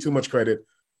any too much credit,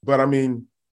 but him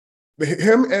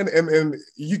and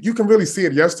you can really see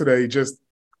it yesterday. Just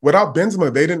without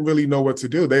Benzema, they didn't really know what to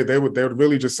do. They would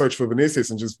really just search for Vinicius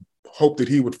and just hope that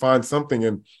he would find something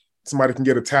and somebody can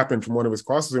get a tap in from one of his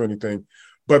crosses or anything.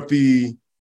 But the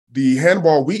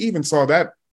handball, we even saw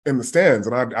that in the stands,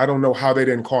 and I don't know how they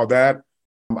didn't call that.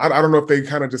 I don't know if they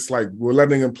kind of just were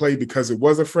letting him play because it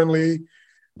was a friendly,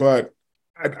 but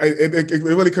it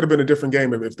really could have been a different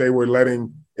game if they were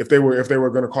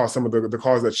going to call some of the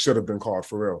calls that should have been called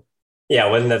for real. Yeah,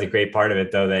 wasn't that the great part of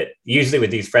it, though, that usually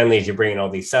with these friendlies, you're bringing all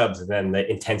these subs and then the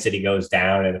intensity goes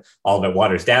down and all of it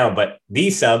waters down. But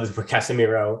these subs were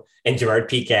Casemiro and Gerard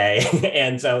Piqué.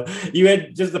 And so you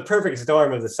had just the perfect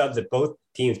storm of the subs that both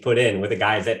teams put in with the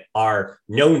guys that are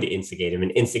known to instigate them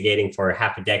and instigating for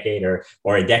half a decade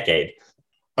or a decade.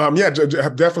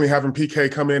 Definitely having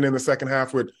Piqué come in the second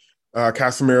half with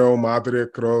Casemiro,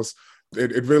 Modric, Kroos.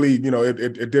 It really,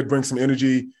 it did bring some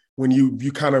energy. When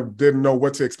you kind of didn't know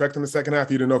what to expect in the second half,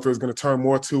 you didn't know if it was going to turn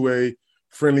more to a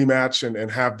friendly match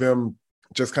and have them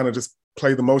just kind of just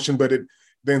play the motion. But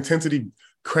the intensity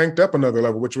cranked up another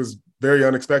level, which was very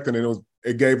unexpected. And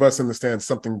it gave us in the stands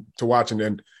something to watch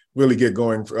and really get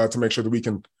going to make sure that we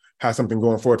can have something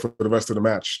going forward for the rest of the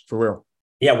match, for real.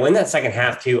 Yeah, when that second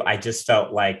half too, I just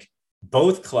felt like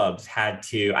both clubs had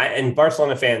to, and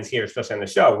Barcelona fans here, especially on the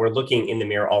show, were looking in the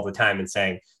mirror all the time and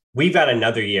saying, we've got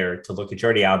another year to look at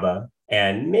Jordi Alba,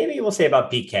 and maybe we'll say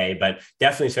about Piqué, but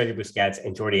definitely Sergio Busquets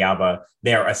and Jordi Alba.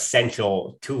 They're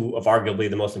essential, two of arguably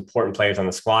the most important players on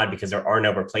the squad because there are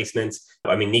no replacements.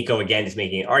 Nico, again, is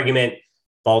making an argument.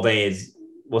 Balde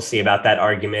we'll see about that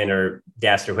argument, or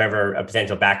Dest or whoever a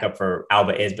potential backup for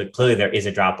Alba is, but clearly there is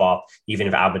a drop-off, even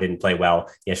if Alba didn't play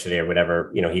well yesterday or whatever,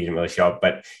 he didn't really show up.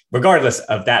 But regardless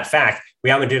of that fact,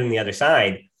 Real Madrid on the other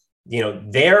side,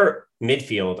 their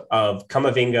midfield of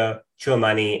Camavinga,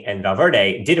 Tchouaméni, and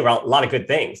Valverde did a lot of good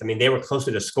things. They were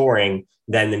closer to scoring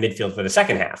than the midfield for the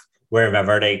second half, where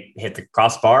Valverde hit the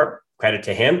crossbar, credit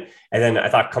to him. And then I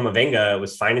thought Camavinga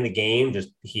was finding the game.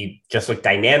 He just looked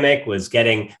dynamic, was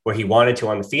getting where he wanted to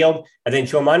on the field. And then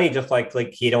Tchouaméni just like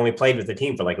he'd only played with the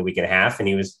team for like a week and a half, and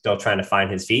he was still trying to find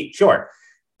his feet. Sure.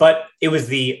 But it was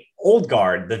the old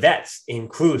guard, the vets in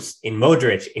Kroos, in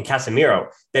Modric, in Casemiro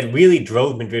that really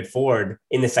drove Madrid forward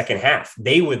in the second half.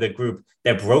 They were the group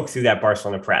that broke through that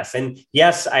Barcelona press. And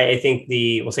yes, I think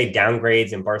we'll say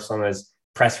downgrades in Barcelona's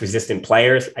press resistant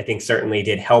players, I think certainly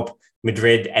did help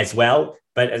Madrid as well.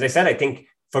 But as I said, I think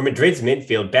for Madrid's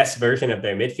midfield, best version of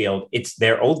their midfield, it's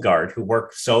their old guard who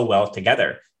work so well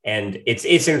together. And it's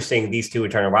interesting, these two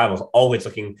eternal rivals always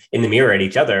looking in the mirror at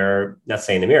each other, or not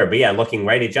saying the mirror, but looking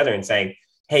right at each other and saying,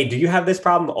 hey, do you have this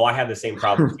problem? Oh, I have the same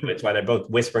problem too. It's why they're both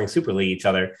whispering super league each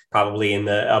other, probably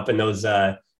up in those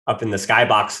up in the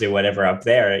skybox or whatever up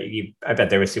there, I bet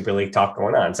there was Super League talk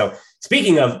going on. So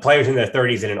speaking of players in their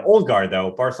 30s and an old guard,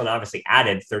 though, Barcelona obviously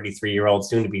added 33-year-old,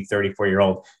 soon to be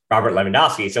 34-year-old Robert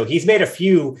Lewandowski. So he's made a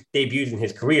few debuts in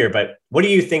his career, but what do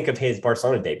you think of his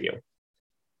Barcelona debut?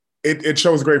 It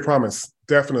shows great promise,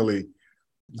 definitely.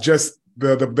 Just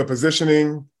the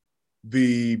positioning,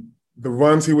 the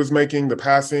runs he was making, the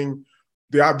passing,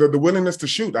 the willingness to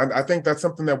shoot. I think that's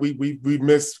something that we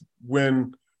missed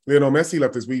when Lionel Messi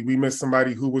left us. We missed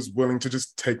somebody who was willing to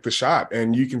just take the shot.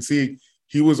 And you can see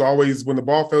he was always, when the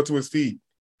ball fell to his feet,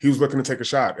 he was looking to take a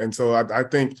shot. And so I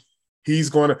think he's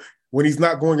going to, when he's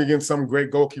not going against some great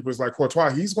goalkeepers like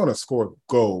Courtois, he's going to score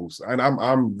goals. And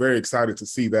I'm very excited to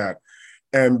see that.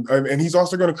 And he's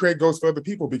also going to create goals for other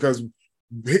people, because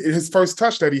his first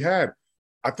touch that he had,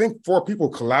 I think 4 people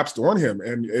collapsed on him.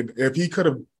 And if he could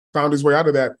have found his way out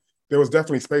of that, there was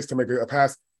definitely space to make a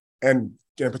pass and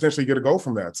potentially get a goal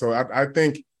from that. So I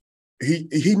think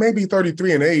he may be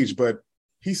 33 in age, but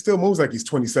he still moves like he's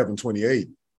 27, 28.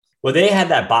 Well, they had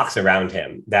that box around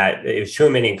him that it was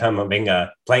Tchouaméni and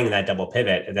Camavinga playing in that double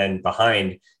pivot, and then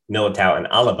behind Militao and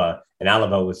Alaba. And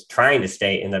Alaba was trying to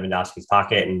stay in Lewandowski's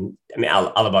pocket. And I mean,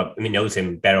 Alaba knows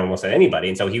him better almost than anybody.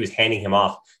 And so he was handing him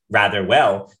off rather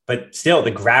well, but still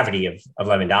the gravity of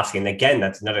Lewandowski. And again,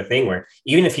 that's another thing where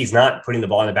even if he's not putting the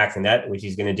ball in the back of the net, which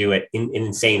he's going to do at an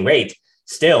insane rate,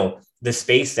 still the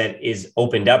space that is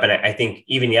opened up. And I think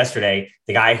even yesterday,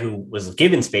 the guy who was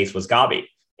given space was Gavi.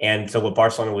 And so what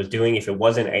Barcelona was doing, if it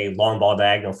wasn't a long ball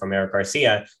diagonal from Eric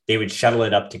Garcia, they would shuttle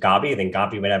it up to Gavi. Then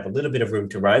Gavi would have a little bit of room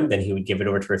to run. Then he would give it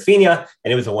over to Rafinha,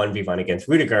 and it was a 1v1 against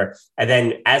Rudiger. And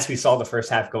then as we saw the first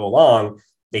half go along,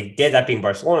 they did, that being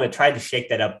Barcelona, tried to shake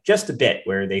that up just a bit,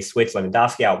 where they switched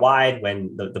Lewandowski out wide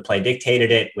when the play dictated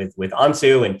it with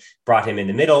Ansu and brought him in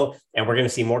the middle. And we're going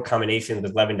to see more combinations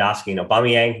with Lewandowski and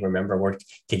Aubameyang, who, remember, worked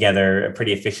together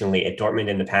pretty efficiently at Dortmund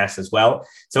in the past as well.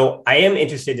 So I am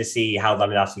interested to see how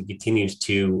Lewandowski continues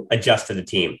to adjust to the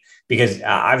team, because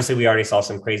obviously we already saw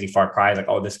some crazy far cries like,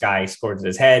 oh, this guy scored with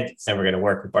his head, it's never going to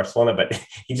work with Barcelona, but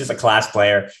he's just a class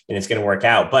player and it's going to work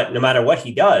out. But no matter what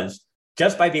he does,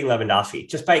 just by being Lewandowski,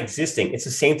 just by existing, it's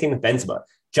the same thing with Benzema,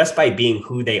 just by being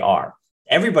who they are.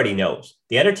 Everybody knows.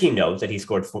 The other team knows that he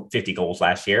scored 50 goals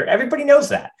last year. Everybody knows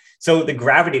that. So the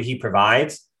gravity that he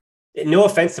provides, no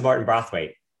offense to Martin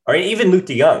Braithwaite or even Luke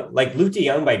de Jong, like Luke de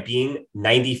Jong, by being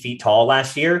 90 feet tall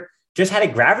last year, just had a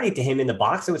gravity to him in the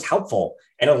box that was helpful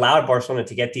and allowed Barcelona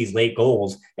to get these late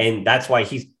goals. And that's why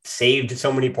he's saved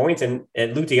so many points. And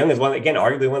Luke de Jong is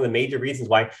arguably one of the major reasons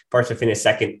why Barca finished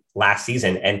second last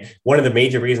season. And one of the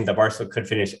major reasons that Barca could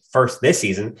finish first this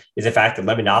season is the fact that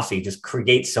Lewandowski just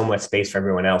creates so much space for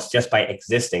everyone else just by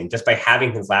existing, just by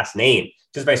having his last name,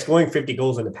 just by scoring 50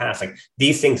 goals in the past. Like,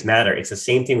 these things matter. It's the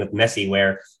same thing with Messi,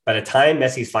 where by the time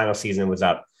Messi's final season was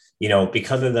up,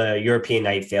 because of the European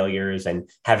night failures and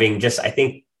having just, I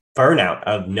think, burnout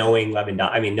of knowing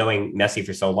Messi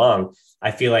for so long,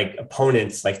 I feel like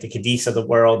opponents like the Cadiz of the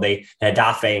world,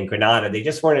 Hetafe and Granada, they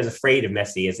just weren't as afraid of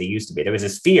Messi as they used to be. There was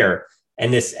this fear,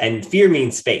 and fear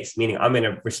means space, meaning I'm going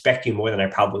to respect you more than I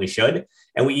probably should.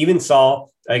 And we even saw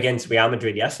against Real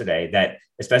Madrid yesterday that,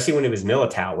 especially when it was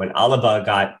Militao, when Alaba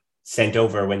got sent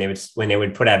over, when they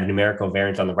would put out a numerical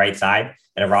variance on the right side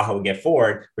and Araujo would get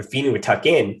forward, Rafinha would tuck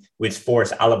in, which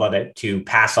forced Alaba to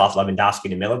pass off Lewandowski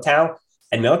to Militao.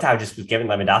 And Militao just was giving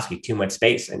Lewandowski too much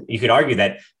space. And you could argue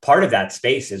that part of that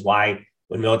space is why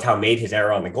when Militao made his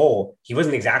error on the goal, he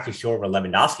wasn't exactly sure where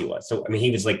Lewandowski was. So,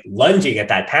 he was like lunging at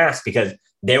that pass because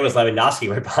there was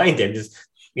Lewandowski right behind him, just,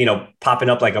 popping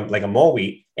up like a mole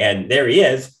wheat. And there he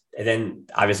is. And then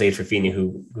obviously it's Rafinha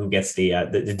who gets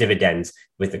the dividends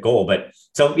with the goal. But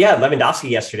so, yeah, Lewandowski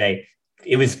yesterday,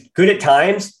 it was good at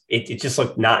times. It just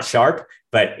looked not sharp,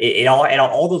 but it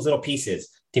all those little pieces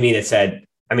to me that said,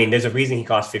 there's a reason he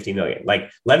cost 50 million. Like,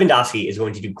 Lewandowski is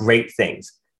going to do great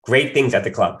things at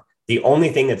the club. The only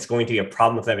thing that's going to be a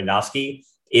problem with Lewandowski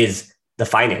is the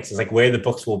finances, like where the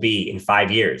books will be in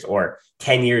 5 years or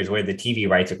 10 years, where the TV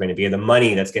rights are going to be, or the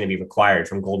money that's going to be required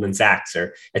from Goldman Sachs,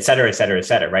 or et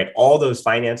cetera, right? All those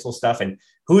financial stuff. And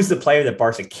who's the player that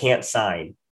Barca can't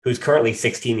sign, who's currently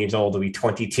 16 years old, will be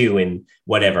 22 and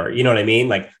whatever, you know what I mean?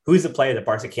 Like, who's the player that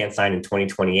Barca can't sign in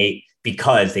 2028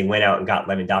 because they went out and got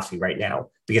Lewandowski right now?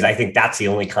 Because I think that's the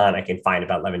only con I can find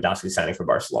about Lewandowski signing for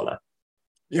Barcelona.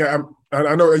 Yeah,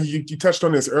 I know you touched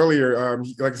on this earlier.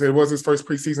 Like I said, it was his first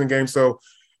preseason game, so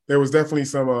there was definitely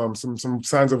some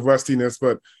signs of rustiness,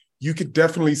 but you could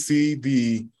definitely see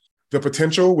the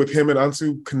potential with him and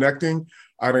Ansu connecting.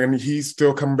 He's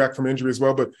still coming back from injury as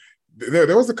well, but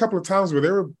there was a couple of times where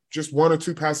they were just one or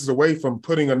two passes away from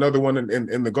putting another one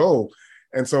in the goal.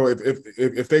 And so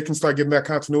if they can start getting that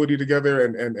continuity together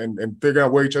and figure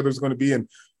out where each other is going to be and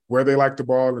where they like the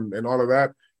ball and all of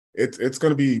that, it's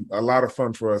going to be a lot of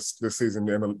fun for us this season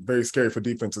and very scary for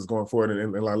defenses going forward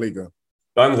in La Liga.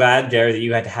 Well, I'm glad, Jared, that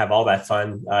you had to have all that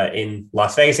fun in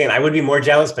Las Vegas. And I would be more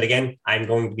jealous, but again, I'm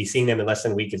going to be seeing them in less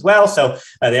than a week as well. So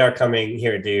they are coming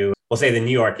here to, we'll say, the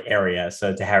New York area.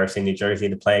 So to Harrison, New Jersey,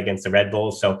 to play against the Red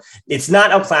Bulls. So it's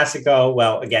not El Clásico.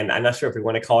 Well, again, I'm not sure if we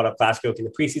want to call it El Clásico. Can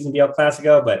the preseason be El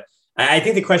Clásico? But I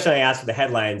think the question I asked for the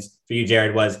headlines for you,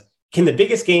 Jared, was, can the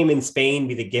biggest game in Spain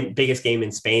be the biggest game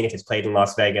in Spain if it's played in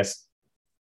Las Vegas?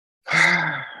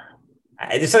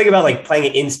 There's something about like playing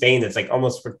it in Spain that's like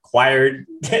almost required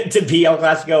to be El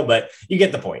Clásico, but you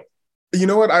get the point. You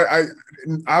know what?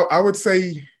 I would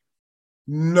say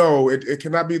no, it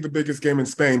cannot be the biggest game in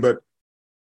Spain, but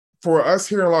for us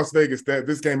here in Las Vegas,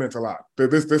 this game meant a lot.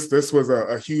 This was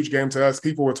a huge game to us.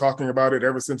 People were talking about it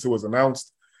ever since it was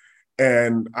announced.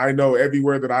 And I know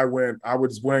everywhere that I went, I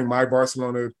was wearing my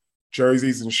Barcelona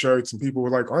jerseys and shirts, and people were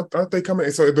like, aren't they coming?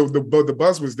 So the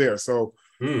buzz was there. So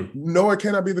no, it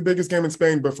cannot be the biggest game in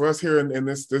Spain, but for us here in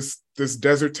this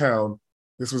desert town,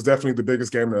 this was definitely the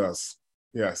biggest game to us.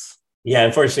 Yes. Yeah,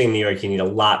 unfortunately, in New York, you need a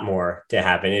lot more to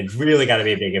happen. It's really got to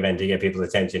be a big event to get people's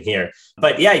attention here.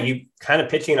 But yeah, you kind of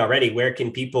pitching already. Where can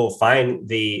people find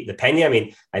the Peña? I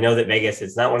mean, I know that Vegas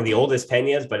is not one of the oldest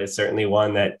Peñas, but it's certainly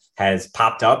one that has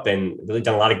popped up and really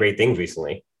done a lot of great things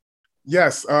recently.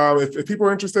 Yes. If people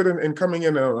are interested in coming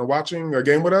in and watching a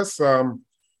game with us,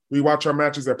 we watch our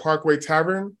matches at Parkway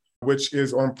Tavern, which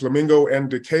is on Flamingo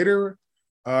and Decatur,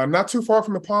 not too far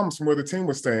from the Palms from where the team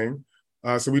was staying.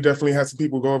 So we definitely had some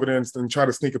people go over there and try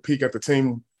to sneak a peek at the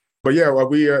team. But yeah,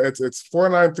 it's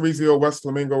 4930 West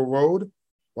Flamingo Road,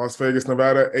 Las Vegas,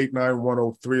 Nevada,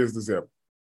 89103 is the zip.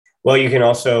 Well, you can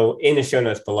also, in the show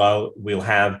notes below, we'll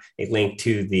have a link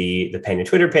to the Peña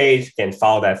Twitter page, and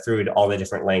follow that through to all the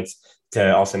different links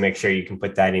to also make sure you can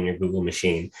put that in your Google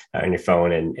machine on your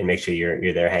phone and make sure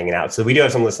you're there hanging out. So we do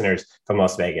have some listeners from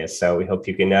Las Vegas. So we hope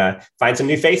you can find some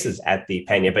new faces at the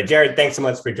Peña. But Jared, thanks so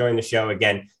much for joining the show.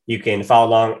 Again, you can follow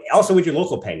along also with your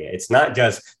local Peña. It's not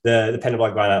just the Peña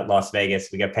Blaugrana at Las Vegas.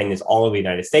 We got Peñas all over the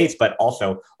United States, but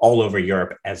also all over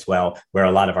Europe as well, where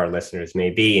a lot of our listeners may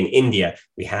be. In India,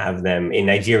 we have them. In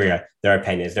Nigeria, there are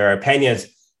Peñas. There are Peñas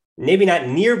maybe not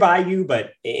nearby you,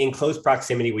 but in close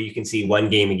proximity where you can see one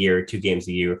game a year or 2 games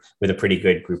a year with a pretty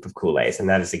good group of Kool-Aids. And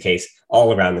that is the case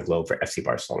all around the globe for FC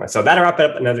Barcelona. So that'll wrap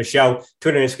up another show.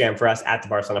 Twitter and Instagram for us at the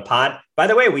Barcelona Pod. By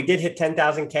the way, we did hit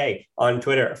 10,000K on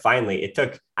Twitter. Finally, it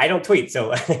took, I don't tweet.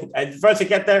 So for us to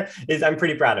get there I'm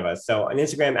pretty proud of us. So on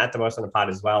Instagram at the Barcelona Pod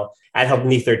as well, at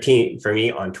HelpMe13 for me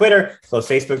on Twitter, close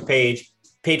Facebook page,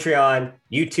 Patreon,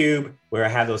 YouTube, where I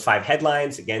have those 5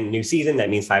 headlines. Again, new season,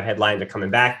 that means 5 headlines are coming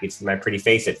back. You can see my pretty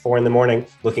face at 4 a.m,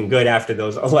 looking good after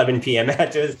those 11 p.m.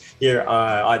 matches here,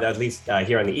 at least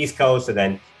here on the East Coast. So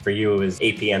then for you, it was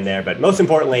 8 p.m. there. But most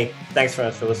importantly, thanks for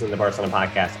listening to the Barcelona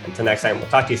Podcast. Until next time, we'll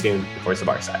talk to you soon. Forza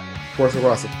Barca. Forza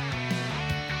Barca.